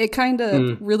 It kind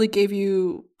of really gave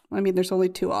you, I mean, there's only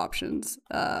two options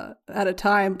at a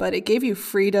time, but it gave you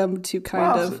freedom to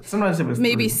kind of sometimes it was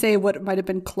maybe 3. say what might have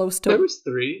been close to. There was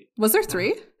 3. Was there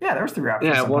 3? Yeah, there was 3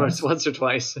 options. Yeah, once or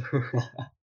twice.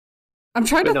 I'm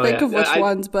trying to think of which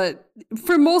ones, but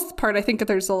for most part, I think that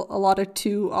there's a lot of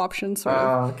 2 options.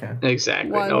 Okay.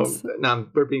 Exactly. No,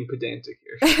 we're being pedantic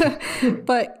here.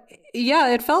 But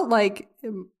yeah, it felt like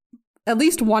at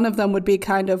least one of them would be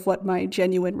kind of what my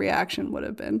genuine reaction would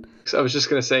have been. So I was just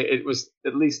going to say it was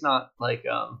at least not like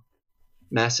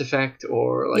Mass Effect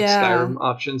or like Skyrim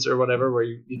options or whatever, where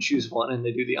you choose one and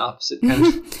they do the opposite kind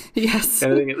of, yes.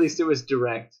 kind of thing. At least it was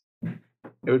direct.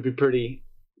 It would be pretty,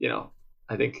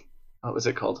 I think, what was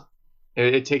it called?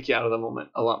 It'd take you out of the moment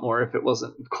a lot more if it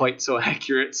wasn't quite so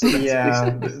accurate. So that's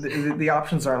Yeah, makes sense. the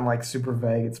options aren't like super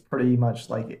vague. It's pretty much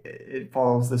like it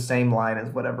follows the same line as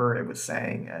whatever it was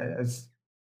saying. As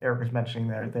Eric was mentioning,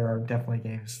 there are definitely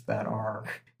games that are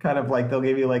kind of like they'll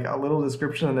give you like a little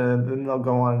description and then they'll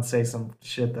go on and say some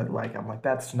shit that like I'm like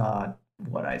that's not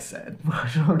what I said.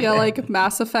 Okay. Yeah, like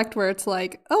Mass Effect, where it's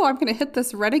like, oh, I'm going to hit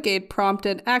this renegade prompt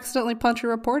and accidentally punch a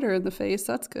reporter in the face.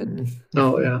 That's good.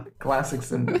 Oh yeah.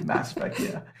 Classics in Mass Effect,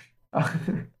 yeah.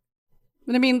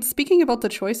 But I mean, speaking about the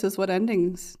choices, what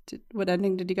ending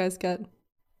did you guys get?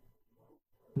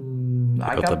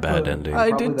 I got the bad ending. I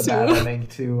Probably did the too. bad ending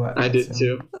too. I did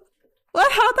assume. too. Well,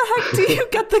 how the heck do you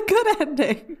get the good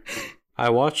ending? I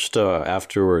watched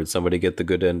afterwards somebody get the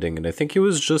good ending, and I think it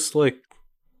was just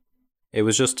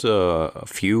a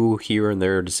few here and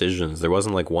there decisions. There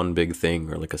wasn't like one big thing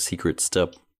or like a secret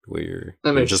step where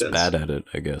you're makes just sense. bad at it,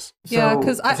 I guess. Yeah, So,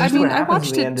 because I essentially mean, what I happens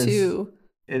watched at the it end is- too.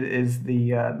 It is the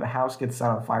house gets set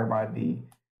on fire by the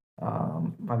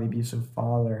abusive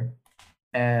father,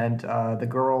 and the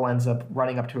girl ends up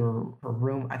running up to her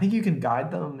room. I think you can guide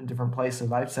them in different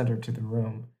places. I've sent her to the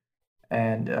room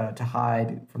and to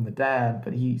hide from the dad,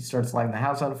 but he starts lighting the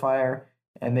house on fire,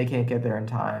 and they can't get there in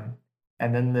time.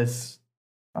 And then this,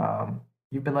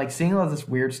 you've been like seeing all this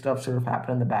weird stuff sort of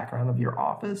happen in the background of your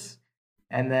office,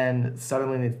 and then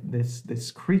suddenly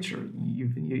this creature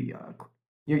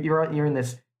you're in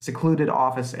this secluded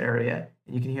office area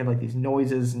and you can hear like these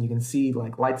noises and you can see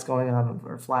like lights going on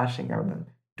or flashing or the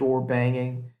door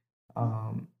banging,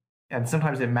 and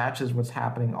sometimes it matches what's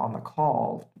happening on the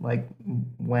call, like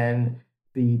when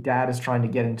the dad is trying to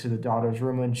get into the daughter's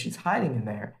room and she's hiding in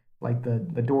there, like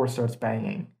the door starts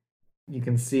banging. You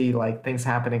can see like things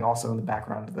happening also in the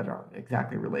background that aren't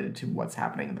exactly related to what's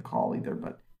happening in the call either,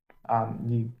 but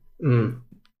you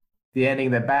the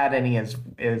ending, the bad ending is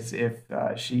if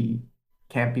she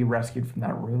can't be rescued from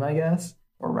that room, I guess,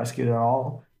 or rescued at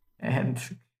all, and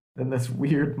then this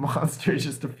weird monster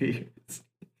just appears,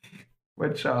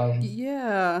 which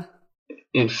Yeah.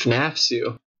 And FNAFs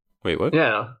you. Wait, what?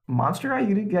 Yeah. monster guy.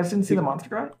 You guys didn't see the monster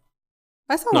guy,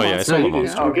 I saw No, the yeah, I monster. saw No, the you do.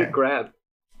 monster. You Okay. get grabbed.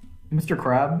 Mr.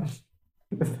 Crab.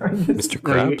 Mr.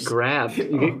 No, you get Krabs? grabbed.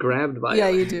 You get grabbed by Yeah,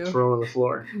 it, you like, do. thrown on the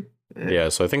floor. Yeah,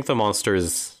 so I think the monster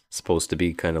is supposed to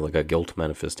be kind of like a guilt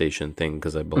manifestation thing,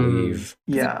 because I believe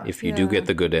Yeah. if you do Yeah. get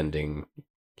the good ending,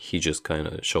 he just kind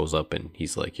of shows up and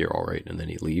he's like, "You're all right," and then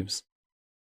he leaves.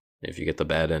 If you get the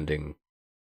bad ending,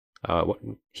 what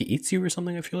he eats you or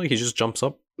something? I feel like he just jumps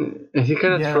up. And he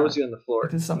kind of Yeah. throws you on the floor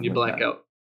It is something and you like black that. out.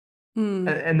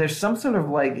 And there's some sort of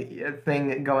like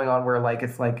thing going on where like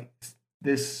it's like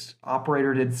this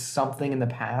operator did something in the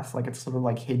past, like it's sort of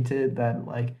like hinted that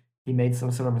like he made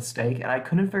some sort of mistake, and I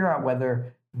couldn't figure out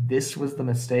whether this was the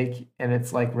mistake, and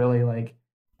it's like really like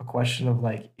a question of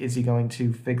like, is he going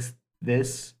to fix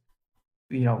this?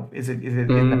 You know, is it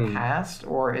in the past,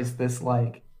 or is this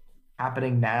like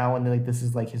happening now, and like this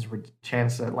is like his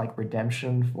chance at like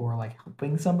redemption for like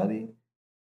helping somebody?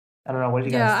 I don't know. What do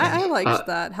you guys Yeah, think? I liked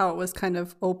that, how it was kind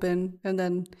of open and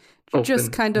then just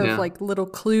Open, kind of yeah. like little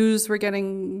clues were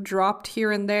getting dropped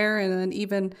here and there. And then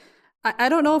even, I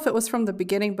don't know if it was from the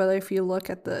beginning, but if you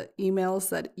look at the emails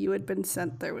that you had been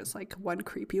sent, there was like one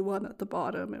creepy one at the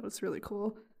bottom. It was really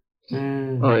cool.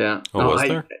 Oh yeah. Oh, was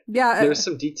there? Yeah, There's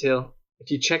some detail. If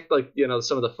you check like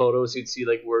some of the photos, you'd see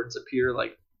like words appear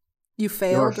like you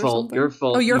failed your or fault, something? your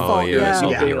fault. Oh, your Oh, fault, yeah, I yeah. saw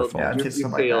You that. Your failed. fault. Yeah, You, just you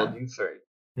stuff like failed. that. You failed.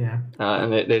 Yeah.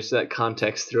 And there's that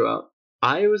context throughout.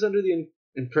 I was under the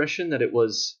impression that it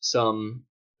was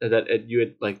that you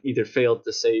had like either failed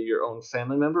to save your own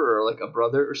family member or like a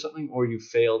brother or something, or you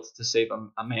failed to save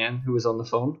a man who was on the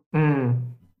phone.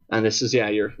 And this is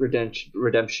your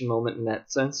redemption moment in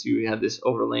that sense. You had this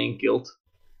overlaying guilt.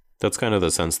 That's kind of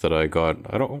the sense that I got.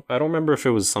 I don't remember if it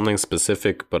was something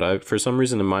specific, but for some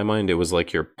reason in my mind it was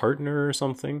like your partner or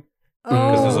something.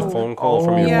 Because there's a Oh. phone call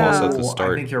from your boss at the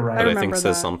start. I think you're right. But I think remember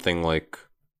says that. something like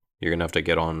you're gonna have to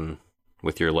get on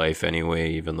with your life anyway,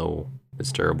 even though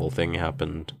this terrible thing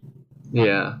happened.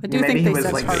 Yeah. I do Maybe think he they was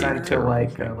said like partner. sent to Terrible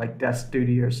like thing. like desk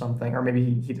duty or something, or maybe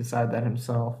he decided that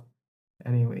himself.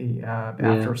 Anyway,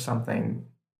 after something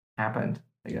happened,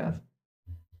 I guess.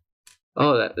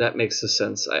 Oh, that makes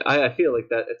sense. I feel like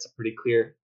that it's a pretty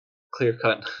clear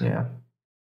cut Yeah,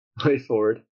 way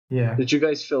forward. yeah. Did you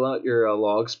guys fill out your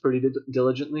logs pretty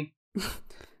diligently?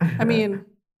 I mean,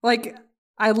 like,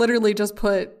 I literally just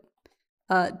put,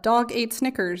 dog ate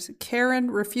Snickers. Karen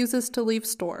refuses to leave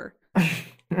store.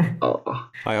 Oh,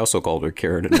 I also called her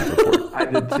Karen in the report. I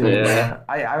did too. Yeah.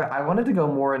 Yeah. I wanted to go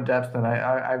more in depth, and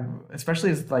I especially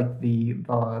as like the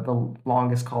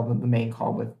longest call, the main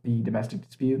call with the domestic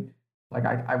dispute. Like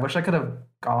I wish I could have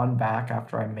gone back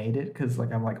after I made it because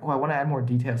like I'm like, oh, I want to add more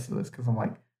details to this because I'm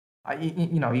like,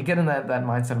 you get in that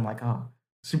mindset. I'm like, oh,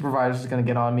 supervisor's gonna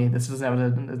get on me. This doesn't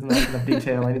have enough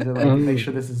detail. I need to like make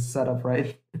sure this is set up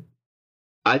right.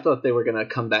 I thought they were gonna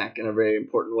come back in a very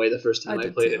important way the first time I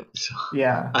did played too. it. So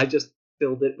Yeah. I just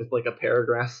filled it with like a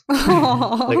paragraph.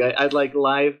 Aw. Like I'd like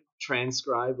live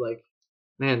transcribe like,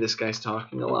 man, this guy's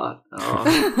talking a lot. Oh.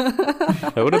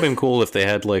 That would have been cool if they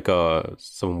had like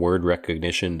some word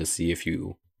recognition to see if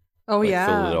you Oh filled it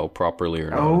yeah, out properly or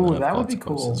not. Oh, and then have that would be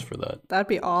consequences cool. for that. that'd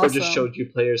be Or awesome. just showed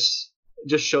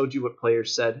you what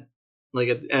players said. Like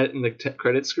in the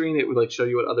credit screen, it would like show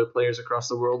you what other players across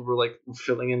the world were like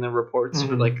filling in their reports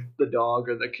for like the dog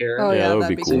or the Karen. Oh Yeah, yeah, that would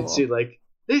that'd be be cool. You'd see like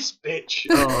this bitch.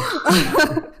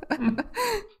 Oh.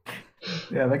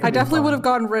 Yeah, that could I be definitely fun. would have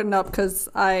gotten written up because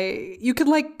you can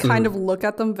like kind of look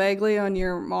at them vaguely on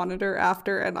your monitor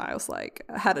after, and I was like,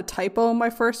 I had a typo in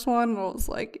my first one. I was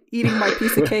like eating my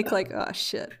piece of cake, like, oh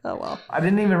shit, oh well. I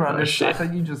didn't even understand. I shit.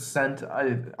 thought you just sent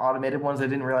automated ones. I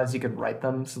didn't realize you could write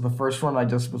them. So the first one I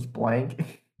just was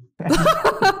blank.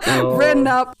 Oh. Written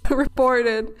up,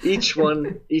 reported. Each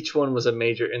one was a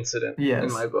major incident Yes.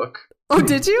 in my book. Oh,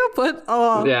 did you? But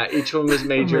oh, Yeah, each one was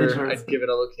major. Major I'd give it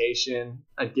a location.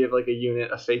 I'd give like a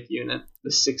unit, a fake unit,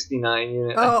 the 69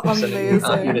 unit. Oh, I'm sending you,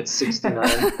 amazing. unit 69.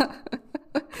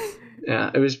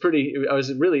 Yeah, it was pretty. I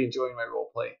was really enjoying my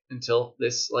roleplay until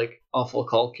this like awful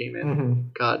call came in.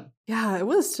 Mhm. God, Yeah, it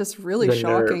was just really The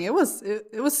shocking. nerve.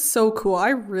 It was so cool. I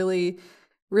really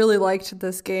liked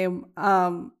this game.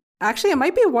 Actually, it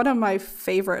might be one of my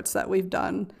favorites that we've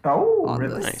done. Oh, On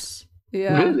really? this. Nice.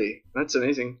 Yeah. really? That's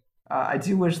amazing. I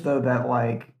do wish though that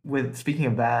like with speaking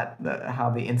of that how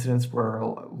the incidents were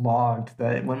logged,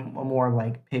 that it went a more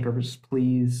like papers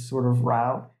please sort of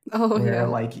route Oh where yeah.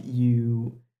 like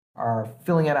you are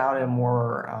filling it out in a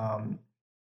more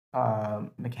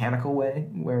mechanical way,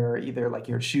 where either like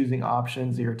you're choosing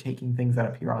options or you're taking things that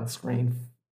appear on screen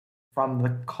from the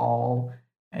call,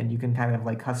 and you can kind of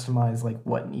like customize like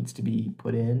what needs to be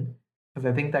put in. Because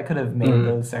I think that could have made Mhm.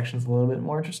 those sections a little bit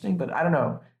more interesting. But I don't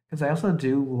know, because I also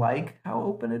do like how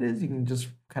open it is. You can just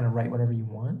kind of write whatever you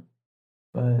want.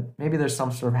 But maybe there's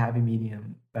some sort of happy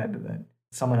medium that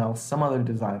some other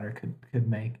designer could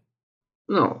make.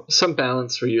 No, some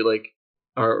balance where you like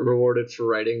are rewarded for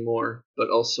writing more, but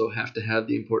also have to have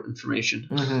the important information.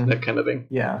 Mhm. That kind of thing.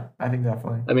 Yeah, I think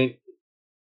definitely. I mean,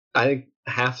 I think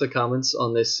half the comments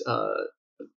on this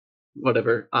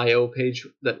whatever IO page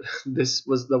that this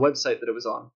was the website that it was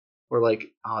on were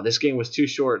like, "Oh, this game was too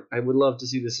short. I would love to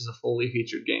see this as a fully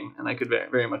featured game," and I could very,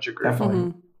 very much agree. Definitely.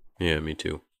 Mhm. Yeah, me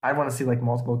too. I want to see like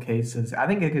multiple cases. I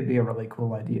think it could be a really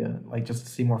cool idea, like just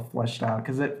to see more fleshed out,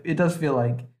 because it does feel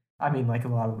like, I mean, like a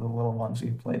lot of the little ones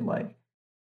we've played, like,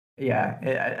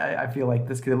 yeah, I feel like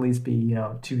this could at least be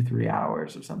 2-3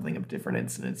 hours or something of different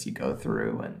incidents you go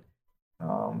through, and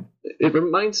It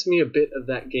reminds me a bit of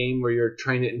that game where you're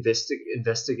trying to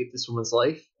investigate this woman's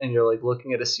life, and you're like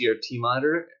looking at a CRT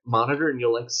monitor, and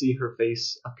you'll like see her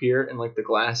face appear in like the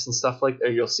glass and stuff like, or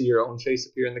you'll see your own face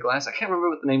appear in the glass. I can't remember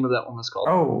what the name of that one was called.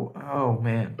 oh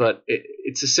man, But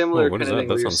it's a similar what kind is of that? thing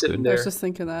That where you're sounds sitting good. I there was just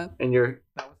thinking that. and you're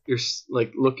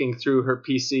like looking through her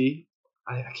PC.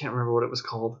 I can't remember what it was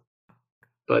called,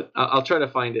 but I'll try to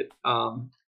find it.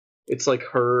 It's like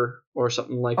Her or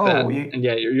something like Oh, that. you- And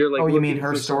yeah, you're like oh, you looking mean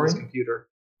Her through someone's Story? computer.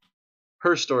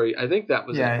 Her Story. I think that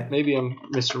was Yeah. it. Maybe I'm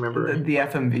misremembering. the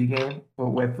FMV game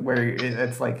with where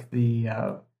it's like the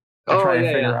Oh trying to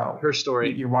yeah, figure yeah. out Her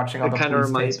Story. you're watching all It the kind of police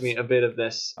reminds tapes. me a bit of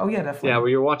this. Oh yeah, definitely. Yeah, where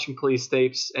you're watching police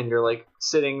tapes and you're like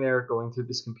sitting there going through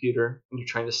this computer and you're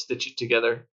trying to stitch it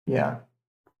together. Yeah.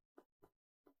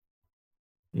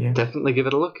 Yeah. Definitely give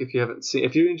it a look if you haven't seen.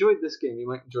 If you enjoyed this game, you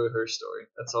might enjoy Her Story.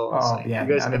 That's all I'll Oh, say. yeah, Have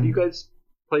I you mean- guys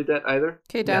played that either?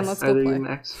 Okay, Dan, Yes. let's go Either you play. and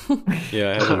Max? Yeah,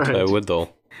 I haven't. I Alright. would though.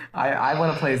 I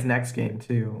want to play his next game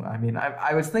too. I mean,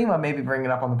 I was thinking about maybe bringing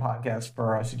it up on the podcast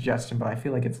for a suggestion, but I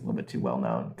feel like it's a little bit too well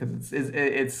known because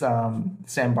it's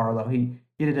Sam Barlow. He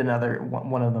did another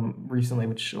one of them recently,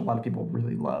 which a lot of people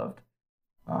really loved.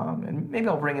 And maybe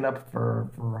I'll bring it up for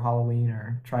Halloween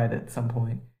or try it at some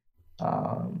point.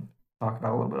 Talk about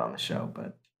it a little bit on the show,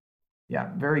 but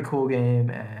yeah, very cool game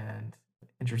and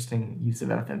interesting use of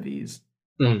FMVs.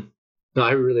 No,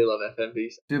 I really love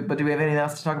FMVs. But do we have anything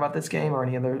else to talk about this game or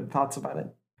any other thoughts about it?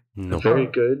 No. Very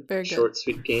good, Very good. short,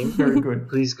 sweet game. Very good.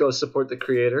 Please go support the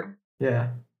creator. Yeah.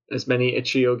 As many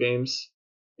itch.io games.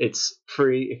 It's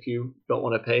free if you don't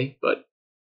want to pay, but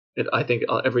I think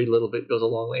every little bit goes a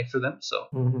long way for them. So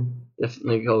Mm-hmm.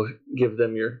 definitely go give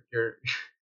them your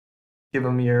Give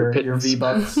them your pittance.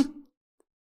 V-Bucks.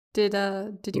 Did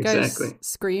you guys Exactly.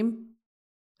 scream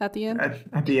at the end?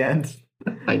 At the end.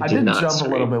 I did did not jump a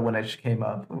little scream. bit when it came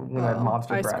up, when that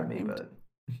monster I grabbed me, screamed. but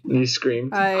You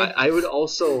screamed. I would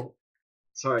also.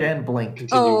 Sorry. Dan blinked.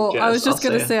 Continue, Jazz. I was just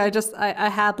I'll gonna say say I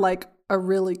had like a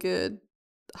really good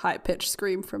high pitched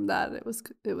scream from that. It was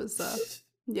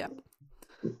yeah.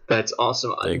 That's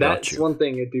awesome. They got That's you. one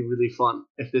thing. It'd be really fun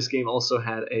if this game also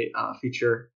had a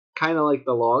feature kind of like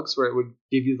the logs, where it would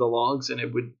give you the logs and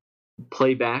it would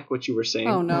play back what you were saying.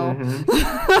 Oh no.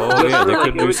 Oh yeah, they Like,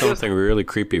 could it do would something really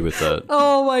creepy with that.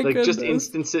 Oh my Like goodness. just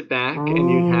instance it back, and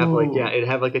you'd have like Ooh. it'd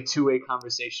have like a two-way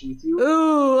conversation with you,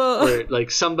 Ooh. where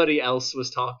like somebody else was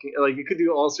talking. Like it could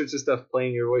do all sorts of stuff,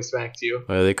 playing your voice back to you.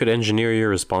 They could engineer your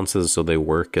responses so they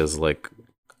work as like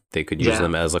they could use Yeah.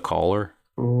 them as a caller.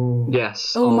 Ooh.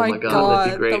 Yes. Oh, my god,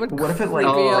 that'd be great. that would What if it, creep like,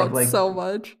 me oh, out like- so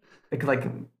much. It could like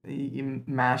you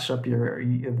mash up your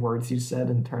words you said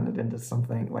and turn it into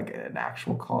something like an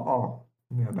actual call. Oh,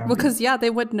 yeah, that would be- Because they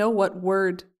would know what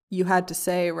word you had to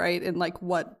say, right? In like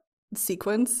what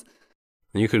sequence.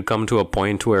 You could come to a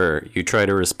point where you try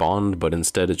to respond, but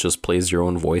instead it just plays your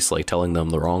own voice, like telling them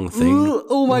the wrong thing. Ooh,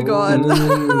 oh my god.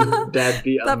 Ooh, that'd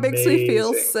be That makes me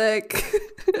feel amazing. sick.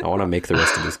 I want to make the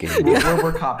rest of this game.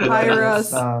 we're copyrighting Hire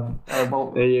this. us.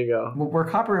 Well, There you go. we're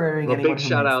copyrighting Well, anyone big who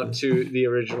shout makes out this. to the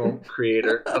original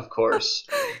creator, of course,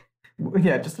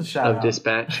 Yeah, just a shout of out.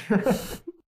 Dispatch.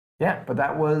 Yeah, but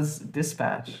that was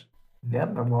Dispatch.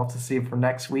 Yep, and we'll have to see for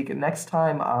next week. And next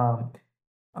time,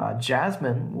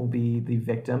 Jasmine will be the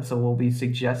victim, so we'll be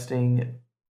suggesting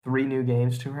 3 new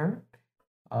games to her.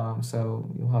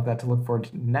 So you'll have that to look forward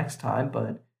to next time.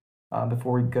 But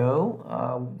before we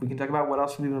go, we can talk about what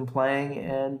else we've been playing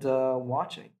and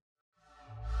watching.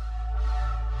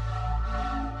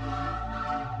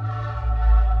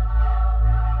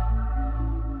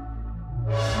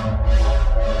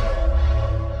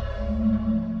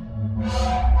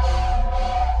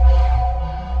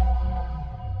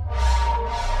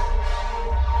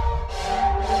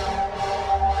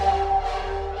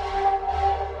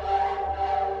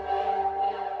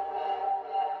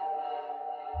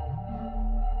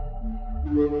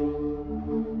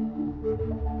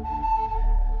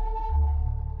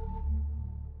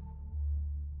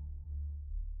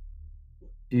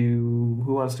 Who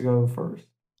wants to go first?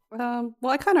 Well,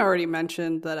 I kind of already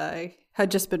mentioned that I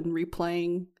had just been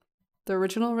replaying the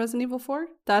original Resident Evil 4.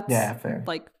 That's Yeah, fair.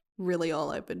 like really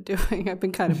all I've been doing. I've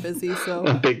been kind of busy, A so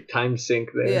big time sink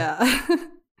there. yeah.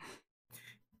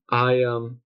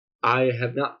 I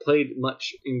have not played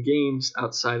much in games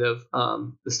outside of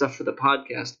the stuff for the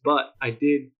podcast, but I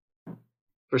did,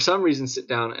 for some reason, sit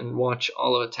down and watch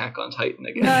all of Attack on Titan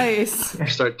again, Nice.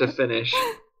 start to finish.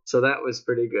 So that was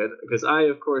pretty good, because I,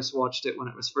 of course, watched it when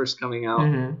it was first coming out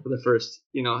Mhm. for the first,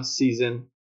 season,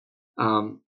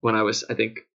 when I was, I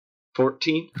think,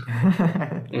 14,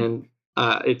 and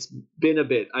it's been a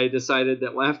bit. I decided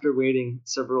that after waiting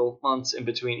several months in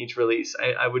between each release,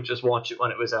 I would just watch it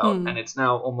when it was out, and it's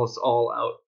now almost all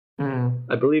out. Mm.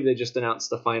 I believe they just announced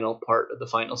the final part of the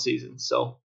final season,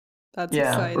 so That's Yeah,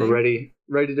 exciting. we're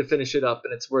ready to finish it up,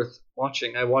 and it's worth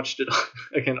watching. I watched it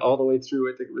again all the way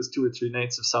through. I think it was 2 or 3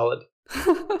 nights of solid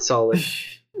anime, That's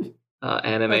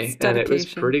and it was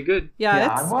dedication. pretty good. Yeah,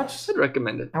 Yeah, it's I watched I'd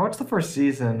recommend it. I watched the first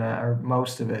season or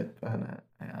most of it, but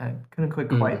I couldn't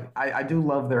quite. I do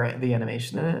love the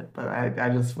animation in it, but I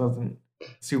just wasn't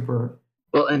super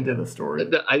Well, and into the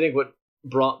story. I think what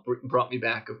brought me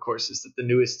back, of course, is that the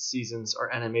newest seasons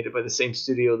are animated by the same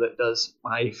studio that does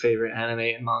my favorite anime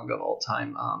and manga of all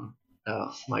time.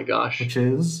 Oh my gosh, Which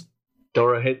is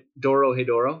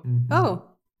Dorohedoro. Mhm. oh.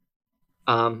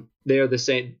 They are the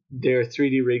same. Their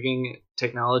 3D rigging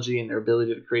technology and their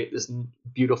ability to create this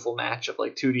beautiful match of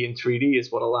like 2D and 3D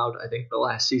is what allowed, I think, the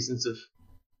last seasons of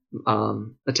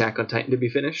Attack on Titan to be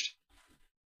finished.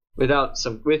 With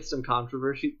some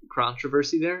controversy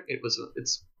there,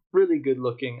 it's really good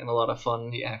looking and a lot of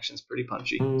fun. The action's pretty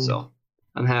punchy, so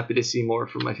I'm happy to see more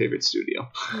from my favorite studio.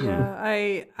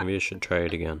 Yeah, Maybe I should try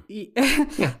it again.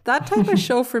 that type of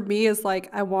show for me is like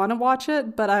I want to watch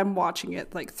it, but I'm watching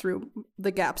it like through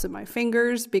the gaps in my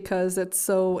fingers because it's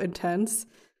so intense.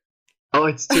 Oh,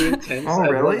 it's too intense. Oh, I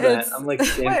really? love that. It's- I'm like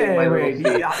stamping my Wait.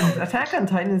 little feet. Yeah, Attack on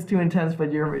Titan is too intense,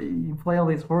 but you play all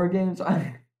these horror games.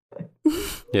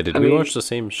 Yeah, did I we mean- watch the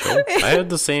same show? I had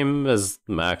the same as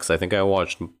Max. I think I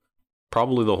watched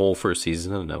probably the whole first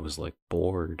season and I was like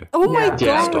bored. Oh my Yeah,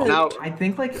 Yeah, god! but now I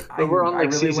think like but we're on I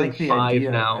like really season like the 5 idea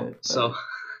of now, it, but- so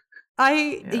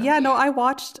I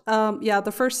watched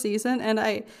the first season and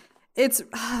I've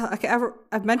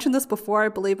mentioned this before, I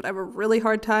believe, but I have a really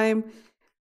hard time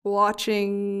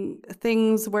watching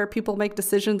things where people make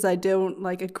decisions I don't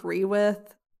like agree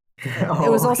with. It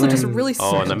was also just really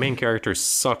Oh, and the main character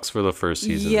sucks for the first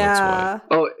season. That's yeah.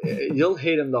 Oh, you'll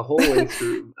hate him the whole way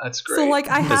through. That's great. So like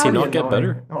I why. Does have he not get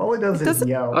better? All it does is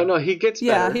yell. Oh no, he gets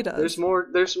better. Yeah, he does. There's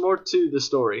more to the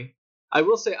story. I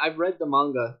will say I've read the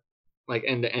manga like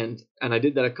end to end, and I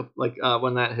did that a couple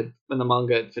when the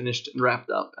manga had finished and wrapped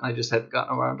up, and I just hadn't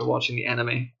gotten around to watching the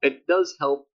anime. It does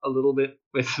help a little bit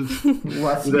with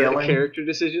Less the yelling. character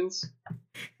decisions.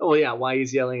 Oh yeah, why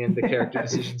he's yelling and the character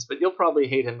decisions, but you'll probably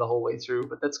hate him the whole way through.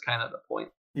 But that's kind of the point.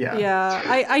 Yeah. Yeah,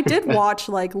 I did watch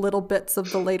like little bits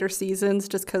of the later seasons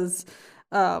just because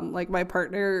like my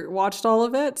partner watched all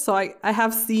of it. So I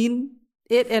have seen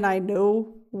it and I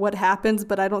know what happens,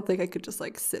 but I don't think I could just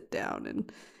like sit down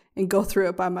and go through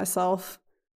it by myself.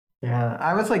 Yeah,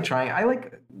 I was like trying. I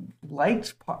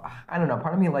liked. I don't know.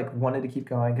 Part of me like wanted to keep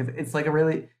going because it's like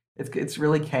it's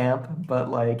really camp,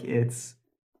 but like it's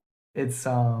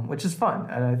which is fun,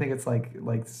 and I think it's like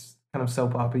kind of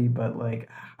soap opera, but like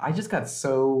I just got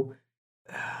so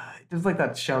just like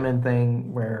that shonen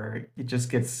thing where it just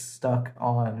gets stuck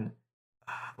on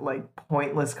like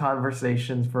pointless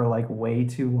conversations for like way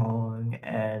too long,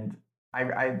 and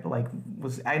I like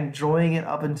was enjoying it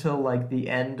up until like the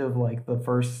end of like the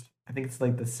first, I think it's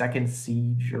like the second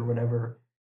siege or whatever.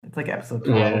 It's like episode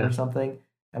 12 or something.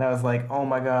 And I was like, oh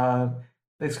my God,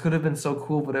 this could have been so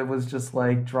cool, but it was just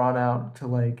like drawn out to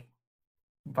like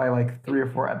by like 3 or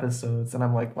 4 episodes. And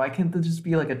I'm like, why can't there just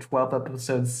be like a 12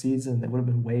 episode season? It would have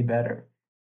been way better.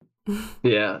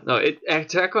 Yeah, no,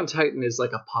 Attack on Titan is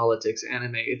like a politics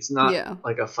anime. It's not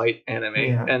like a fight anime,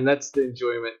 and that's the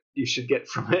enjoyment you should get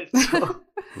from it. So,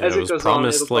 yeah, it was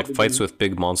promised like fights with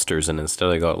big monsters, and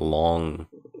instead I got long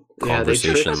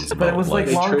conversations. But it was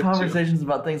like long conversations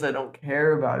about things I don't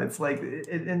care about. It's like,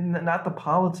 and not the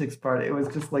politics part. It was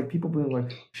just like people being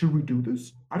like, "Should we do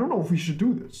this? I don't know if we should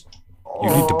do this." You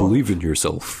need to believe in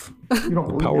yourself.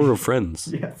 The power of friends.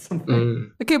 Yes.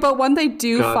 Okay, but when they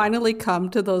do finally come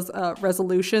to those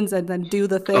resolutions and then do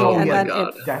the thing, then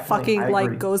it fucking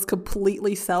like goes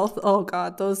completely south. Oh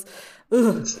God, those.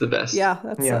 It's the best. Yeah,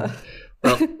 that's.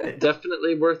 Well,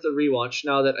 definitely worth a rewatch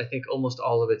now that I think almost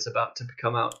all of it's about to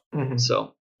come out. Mm-hmm.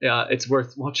 So yeah, it's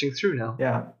worth watching through now.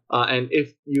 Yeah. And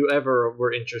if you ever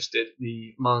were interested,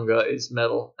 the manga is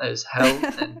metal as hell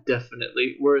and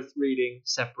definitely worth reading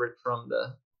separate from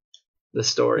the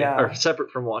story or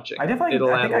separate from watching. I think I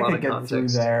could get through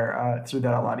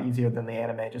that a lot easier than the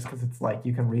anime, just because it's like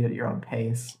you can read at your own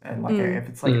pace, and like if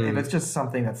it's like if it's just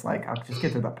something that's like I'll just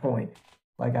get to the point,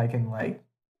 like I can like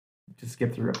just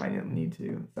skip through if I need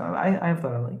to. So I have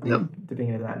thought of like dipping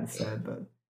into that instead, but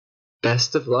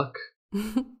best of luck.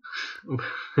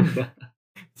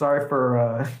 Sorry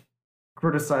for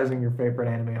criticizing your favorite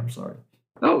anime. I'm sorry.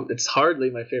 Oh, it's hardly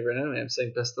my favorite anime. I'm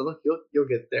saying best of luck. You'll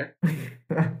get there.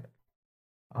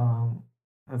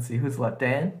 Let's see who's left.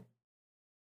 Dan.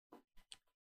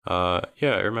 Yeah,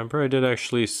 I remember I did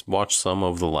actually watch some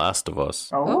of The Last of Us.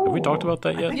 Oh, have we talked about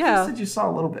that yet? I think you said you saw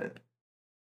a little bit.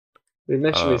 We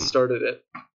mentioned we started it.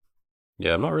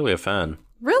 Yeah, I'm not really a fan.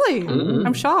 Really? Mm-hmm.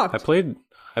 I'm shocked. I played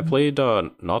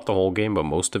not the whole game, but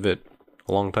most of it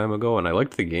a long time ago, and I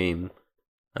liked the game.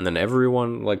 And then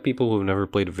everyone, like people who've never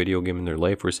played a video game in their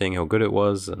life, were saying how good it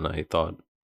was, and I thought,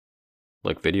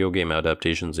 like, video game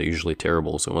adaptations are usually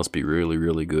terrible, so it must be really,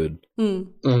 really good.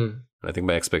 And I think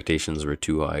my expectations were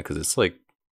too high, because it's like,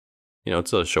 you know,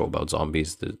 it's a show about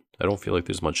zombies. I don't feel like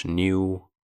there's much new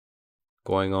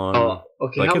going on. Oh,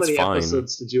 okay. Like, how many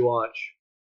episodes did you watch?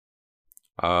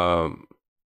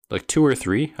 Like 2 or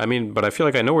 3. I mean, but I feel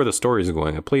like I know where the story is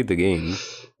going. I played the game.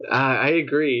 I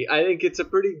agree. I think it's a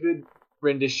pretty good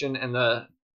rendition, and the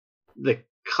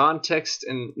context,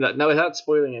 and now without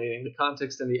spoiling anything, the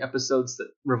context and the episodes that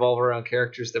revolve around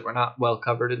characters that were not well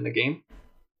covered in the game,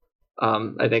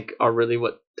 I think are really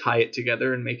what tie it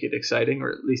together and make it exciting,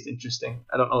 or at least interesting.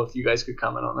 I don't know if you guys could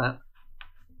comment on that.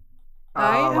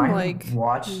 I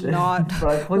watched not, it, but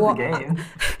I played the game.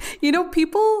 You know,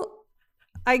 people.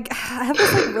 I have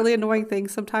this like really annoying thing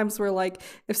sometimes where like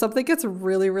if something gets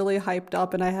really, really hyped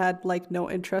up and I had like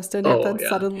no interest in it, then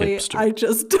suddenly hipster. I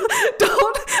just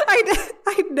don't.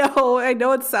 I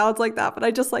know it sounds like that, but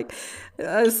I just like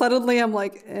suddenly I'm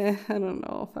like, I don't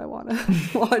know if I want to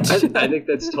watch it. I think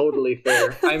that's totally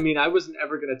fair. I mean, I wasn't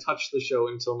ever going to touch the show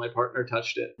until my partner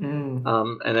touched it, and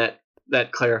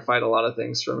that clarified a lot of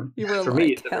things for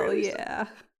me. Hell yeah.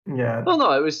 Yeah. Well,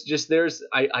 no, it was just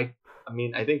I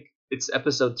mean, I think it's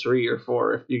episode 3 or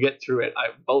 4. If you get through it,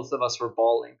 both of us were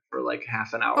bawling for like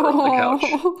half an hour on the couch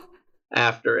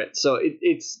after it. So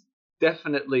it's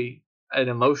definitely an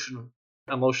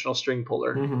emotional string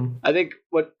puller. I think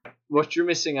what you're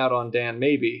missing out on, Dan,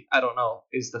 maybe, I don't know,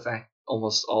 is the fact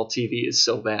almost all TV is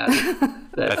so bad.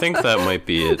 I think that might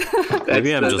be it.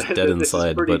 Maybe I'm just dead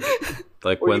inside, but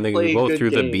like when they go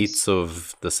through the beats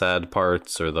of the sad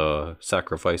parts or the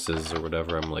sacrifices or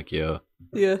whatever, I'm like, yeah,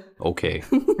 okay.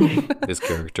 This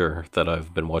character that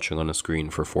I've been watching on a screen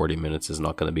for 40 minutes is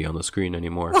not going to be on the screen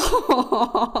anymore.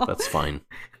 That's fine.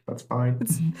 That's fine.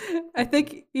 I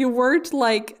think you weren't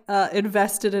like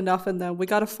invested enough in them. We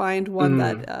got to find one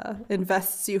that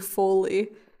invests you fully.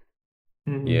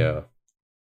 Yeah.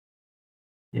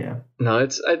 Yeah. No,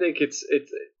 I think it's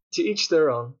to each their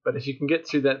own. But if you can get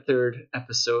through that third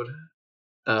episode,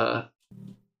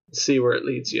 see where it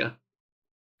leads you.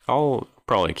 I'll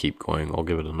probably keep going. I'll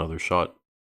give it another shot.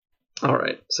 All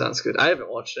right, sounds good. I haven't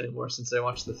watched it anymore since I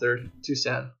watched the third. Too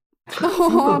sad.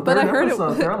 Oh, but I heard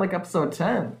they're on like episode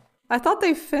 10. I thought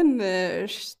they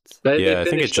finished. I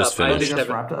think it just finished.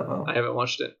 Wrapped up. I haven't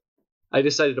watched it. I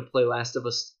decided to play Last of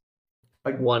Us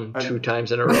like 2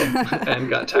 times in a row and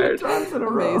got tired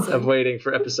of waiting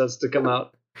for episodes to come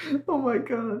out. Oh my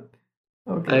god.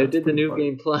 Okay, I did the New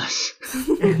Game Plus.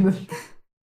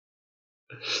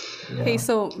 Yeah. Hey,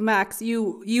 so Max,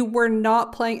 you were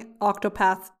not playing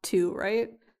Octopath 2, right?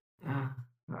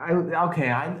 I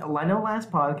know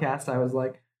last podcast I was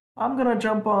like, I'm gonna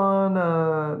jump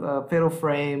on Fatal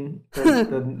Frame,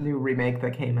 the new remake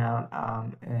that came out,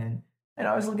 and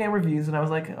I was looking at reviews and I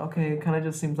was like, okay, it kind of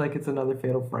just seems like it's another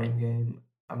Fatal Frame game.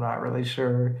 I'm not really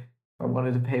sure if I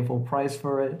wanted to pay full price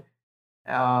for it.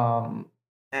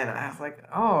 And I was like,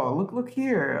 oh, look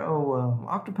here. Oh,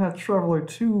 Octopath Traveler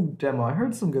 2 demo. I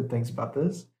heard some good things about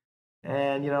this.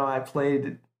 And, I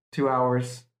played 2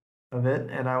 hours of it,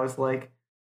 and I was like,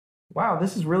 wow,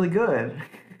 this is really good.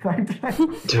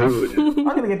 Dude. I'm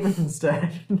going to get this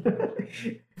instead.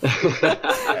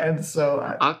 And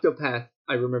so... Octopath,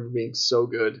 I remember being so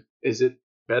good. Is it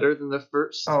better than the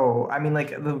first? Oh, I mean,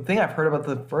 like, the thing I've heard about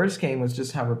the first game was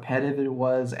just how repetitive it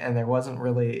was, and there wasn't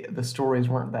really, the stories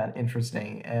weren't that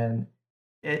interesting. And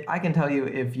I can tell you,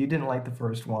 if you didn't like the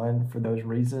first one for those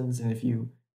reasons, and if you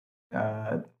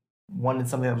wanted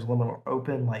something that was a little more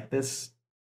open, like this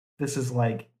is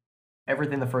like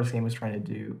everything the first game was trying to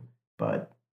do,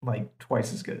 but like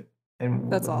twice as good.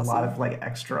 And that's awesome. A lot of like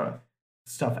extra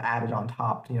stuff added on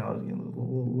top,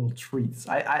 little treats.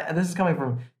 I this is coming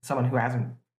from someone who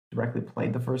hasn't directly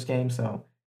played the first game, so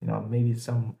maybe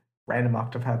some random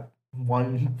Octopath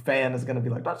 1 fan is going to be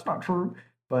like, that's not true.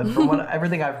 But from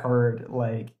everything I've heard,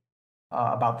 like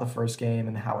about the first game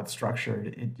and how it's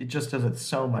structured, it just does it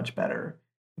so much better.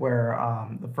 Where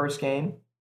the first game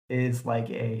is like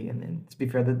and to be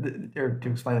fair, or to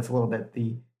explain this a little bit,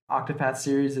 the Octopath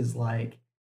series is like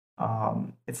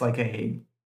it's like a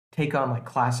take on like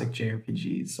classic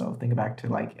JRPGs. So think back to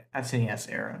like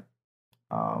SNES era.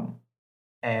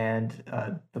 And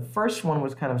the first one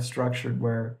was kind of structured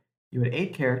where you had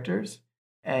 8 characters,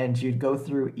 and you'd go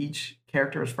through each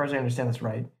character. As far as I understand this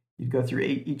right, you'd go through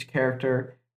each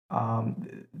character.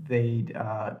 They'd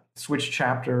switch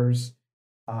chapters,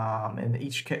 and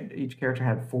each character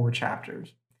had 4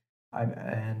 chapters.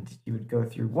 And you would go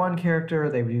through one character,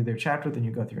 they would do their chapter, then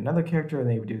you go through another character, and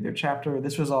they would do their chapter.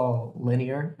 This was all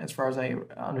linear, as far as I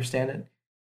understand it.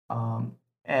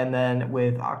 And then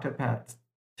with Octopath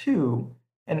 2,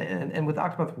 and with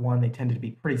Octopath 1, they tended to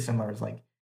be pretty similar. It's like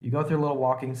you go through a little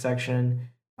walking section,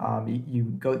 you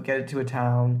go get it to a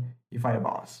town, you fight a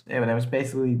boss. And it was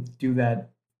basically do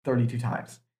that 32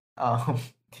 times.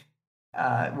 With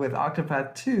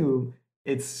Octopath 2,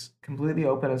 it's completely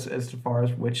open as far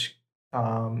as which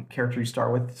character you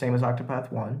start with, same as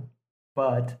Octopath 1,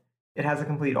 but it has a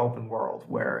complete open world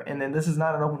and then this is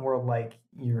not an open world like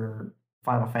your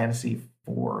Final Fantasy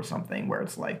 4 or something, where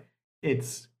it's like,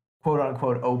 it's quote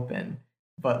unquote open,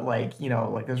 but like,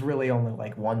 like there's really only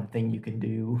like one thing you can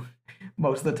do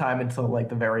most of the time until like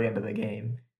the very end of the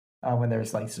game, when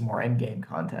there's like some more end game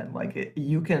content. Like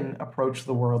you can approach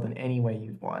the world in any way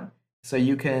you want. So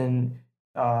you can,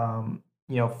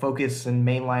 focus and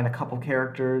mainline a couple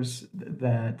characters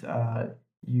that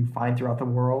you find throughout the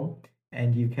world,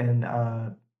 and you can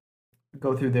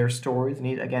go through their stories. And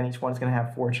each one's going to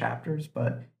have 4 chapters,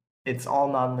 but it's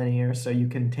all non-linear, so you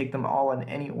can take them all in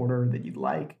any order that you'd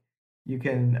like. You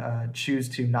can choose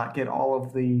to not get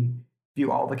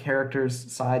view all the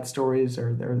characters' side stories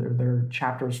or their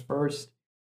chapters first.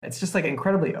 It's just like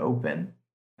incredibly open,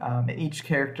 and each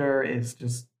character is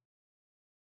just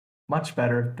much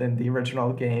better than the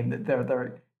original game.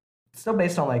 They're still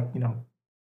based on like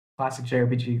classic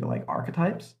JRPG like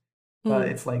archetypes, but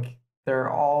it's like there's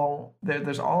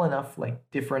all enough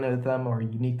like different of them or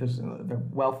unique. They're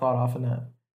well thought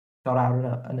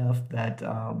out enough that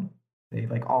they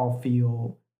like all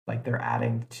feel like they're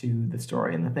adding to the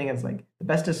story. And the thing is, like, the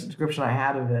best description I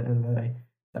had of it, and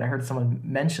that I heard someone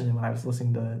mention when I was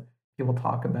listening to people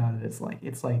talk about it, is like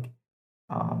it's like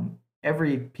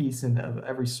every piece of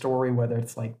every story, whether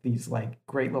it's like these like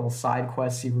great little side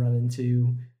quests you run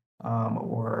into,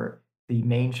 or the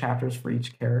main chapters for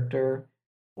each character,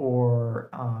 or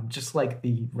just like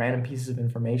the random pieces of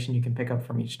information you can pick up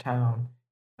from each town.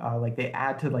 Like they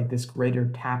add to like this greater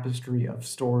tapestry of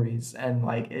stories, and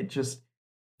like it just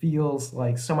feels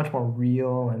like so much more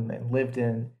real and lived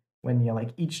in when you like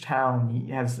each town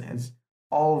has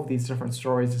all of these different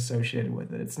stories associated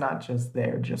with it. It's not just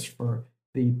there just for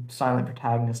the silent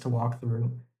protagonist to walk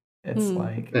through. It's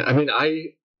like I mean,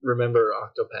 I remember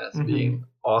Octopath being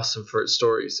awesome for its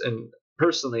stories, and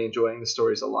personally enjoying the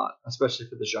stories a lot, especially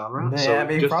for the genre. Yeah, So I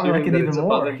mean, just probably like hearing it that even it's more.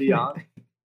 above and beyond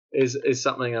is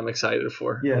something I'm excited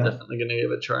for. Yeah. I'm definitely gonna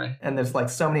give it a try. And there's like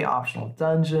so many optional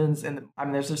dungeons, and I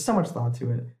mean, there's just so much thought to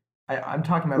it. I'm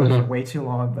talking about it for way too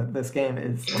long, but this game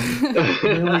is like,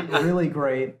 really, really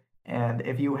great. And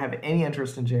if you have any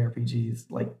interest in JRPGs,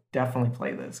 like definitely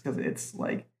play this because it's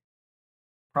like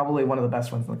probably one of the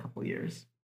best ones in a couple of years.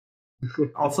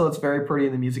 Also, it's very pretty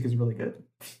and the music is really good.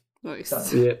 Nice.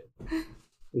 Yeah. There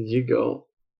you go.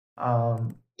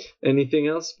 Um, Anything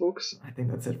else, folks? I think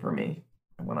that's it for me.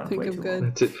 I went on Think way I'm too good. long.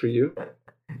 That's it for you.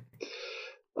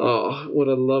 Oh, what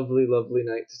a lovely, lovely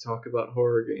night to talk about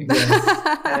horror games.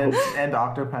 And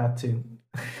Octopath too.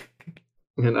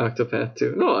 And Octopath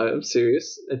too. No, I'm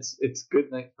serious. It's good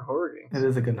night for horror games. It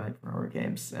is a good night for horror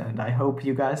games, and I hope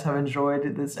you guys have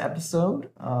enjoyed this episode.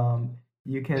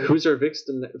 You can. Who's our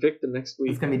victim next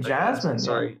week? It's gonna be Jasmine.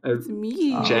 Sorry, It's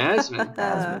me. Jasmine.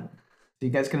 Jasmine. So you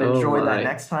guys can Oh enjoy my. that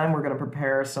next time. We're gonna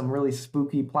prepare some really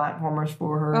spooky platformers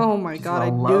for her. Oh my She's god, I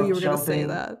gonna knew love you were going to say jumping,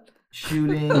 that.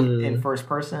 Shooting in first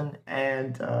person,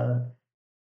 and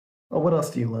what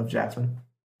else do you love, Jasmine?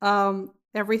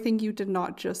 Everything you did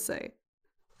not just say.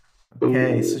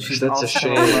 Okay, Ooh, so she's that's a also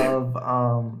shame.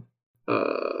 love.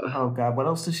 Oh god, what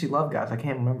else does she love, guys? I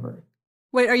can't remember.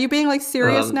 Wait, are you being like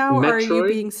serious now, or are you Metroid?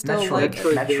 being still like?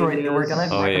 Metroid. We're gonna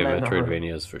Oh yeah, recommend her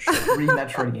Metroidvanias for sure. 3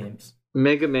 Metroid games.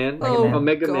 Mega Man. Oh,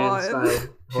 Mega Man God. style She's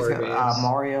horror got games.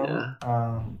 Mario.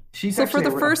 Yeah. She's So for actually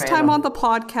the a first fan time of- on the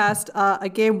podcast, a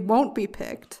game won't be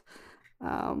picked.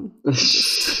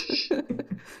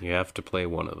 You have to play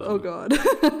one of them. Oh god.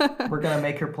 We're gonna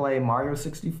make her play Mario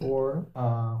 64.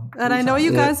 And I know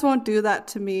you Yeah. guys won't do that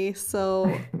to me,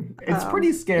 so It's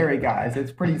pretty scary, guys.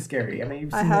 It's pretty scary. I mean,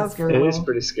 you've I seen have- that scary It one? is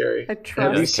pretty scary. I Have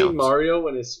tried. you that seen counts. Mario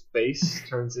when his face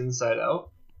turns inside out?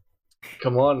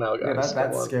 Come on now, Yeah, guys.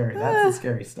 that's come on. scary. That's the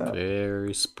scary stuff.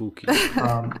 Very spooky.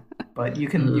 But you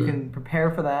can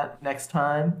prepare for that next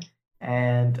time.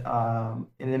 And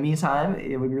in the meantime,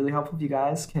 it would be really helpful if you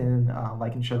guys can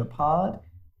like and share the pod.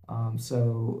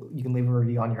 So you can leave a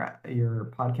review on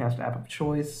your podcast app of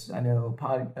choice. I know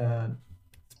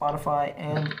Spotify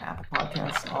and Apple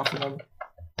Podcasts offer them,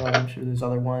 but I'm sure there's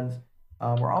other ones.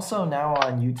 We're also now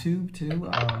on YouTube too,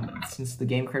 since the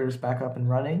game creator is back up and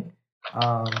running.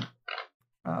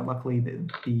 Luckily,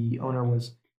 the owner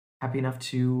was happy enough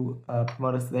to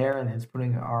promote us there and is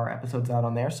putting our episodes out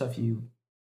on there. So if you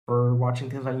are watching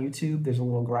things on YouTube, there's a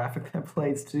little graphic that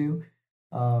plays too.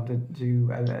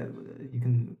 You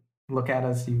can look at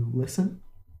as you listen,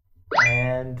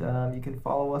 and you can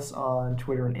follow us on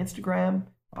Twitter and Instagram.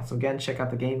 Also, again, check out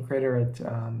the Game Creator at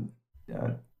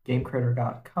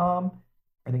GameCreator.com.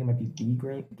 I think it might be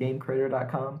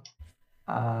TheGameCreator.com.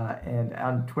 And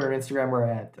on Twitter and Instagram, we're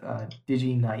at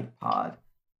DigiNightPod.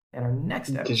 And our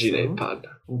next episode DigiNightPod.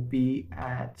 will be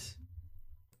at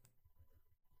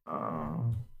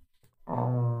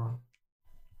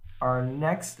our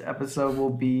next episode will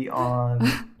be on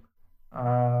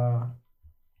the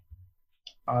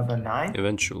 9th.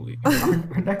 Eventually.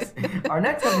 Our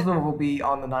next episode will be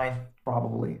on the 9th,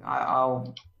 probably.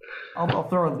 I'll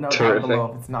throw a note down Terrific.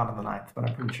 below if it's not on the 9th, but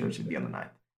I'm pretty sure it should be on the 9th.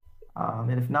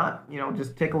 And if not,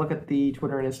 just take a look at the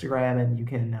Twitter and Instagram, and you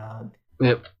can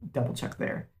Yep. double check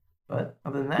there. But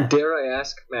other than that, Dare I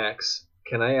ask, Max?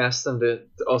 Can I ask them to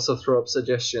also throw up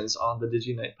suggestions on the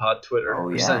DigiNightPod Twitter? Oh,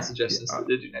 Or yeah. send suggestions to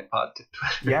the DigiNightPod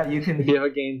Twitter. yeah, you can If you have a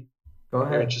game go you're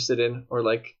ahead. interested in, or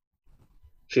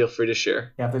feel free to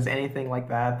share. Yeah, if there's anything like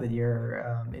that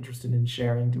you're interested in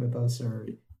sharing with us, or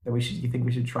that you think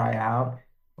we should try out,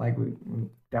 we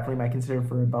definitely might consider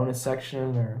for a bonus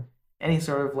section or any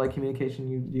sort of communication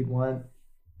you'd want.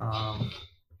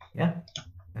 Yeah,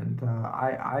 and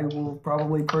I will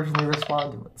probably personally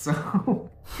respond to it. So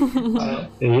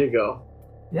There you go.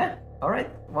 yeah, all right.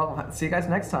 Well, see you guys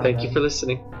next time. Thank you then. for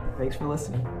listening. Thanks for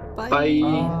listening. Bye. Bye.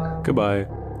 Bye. Goodbye.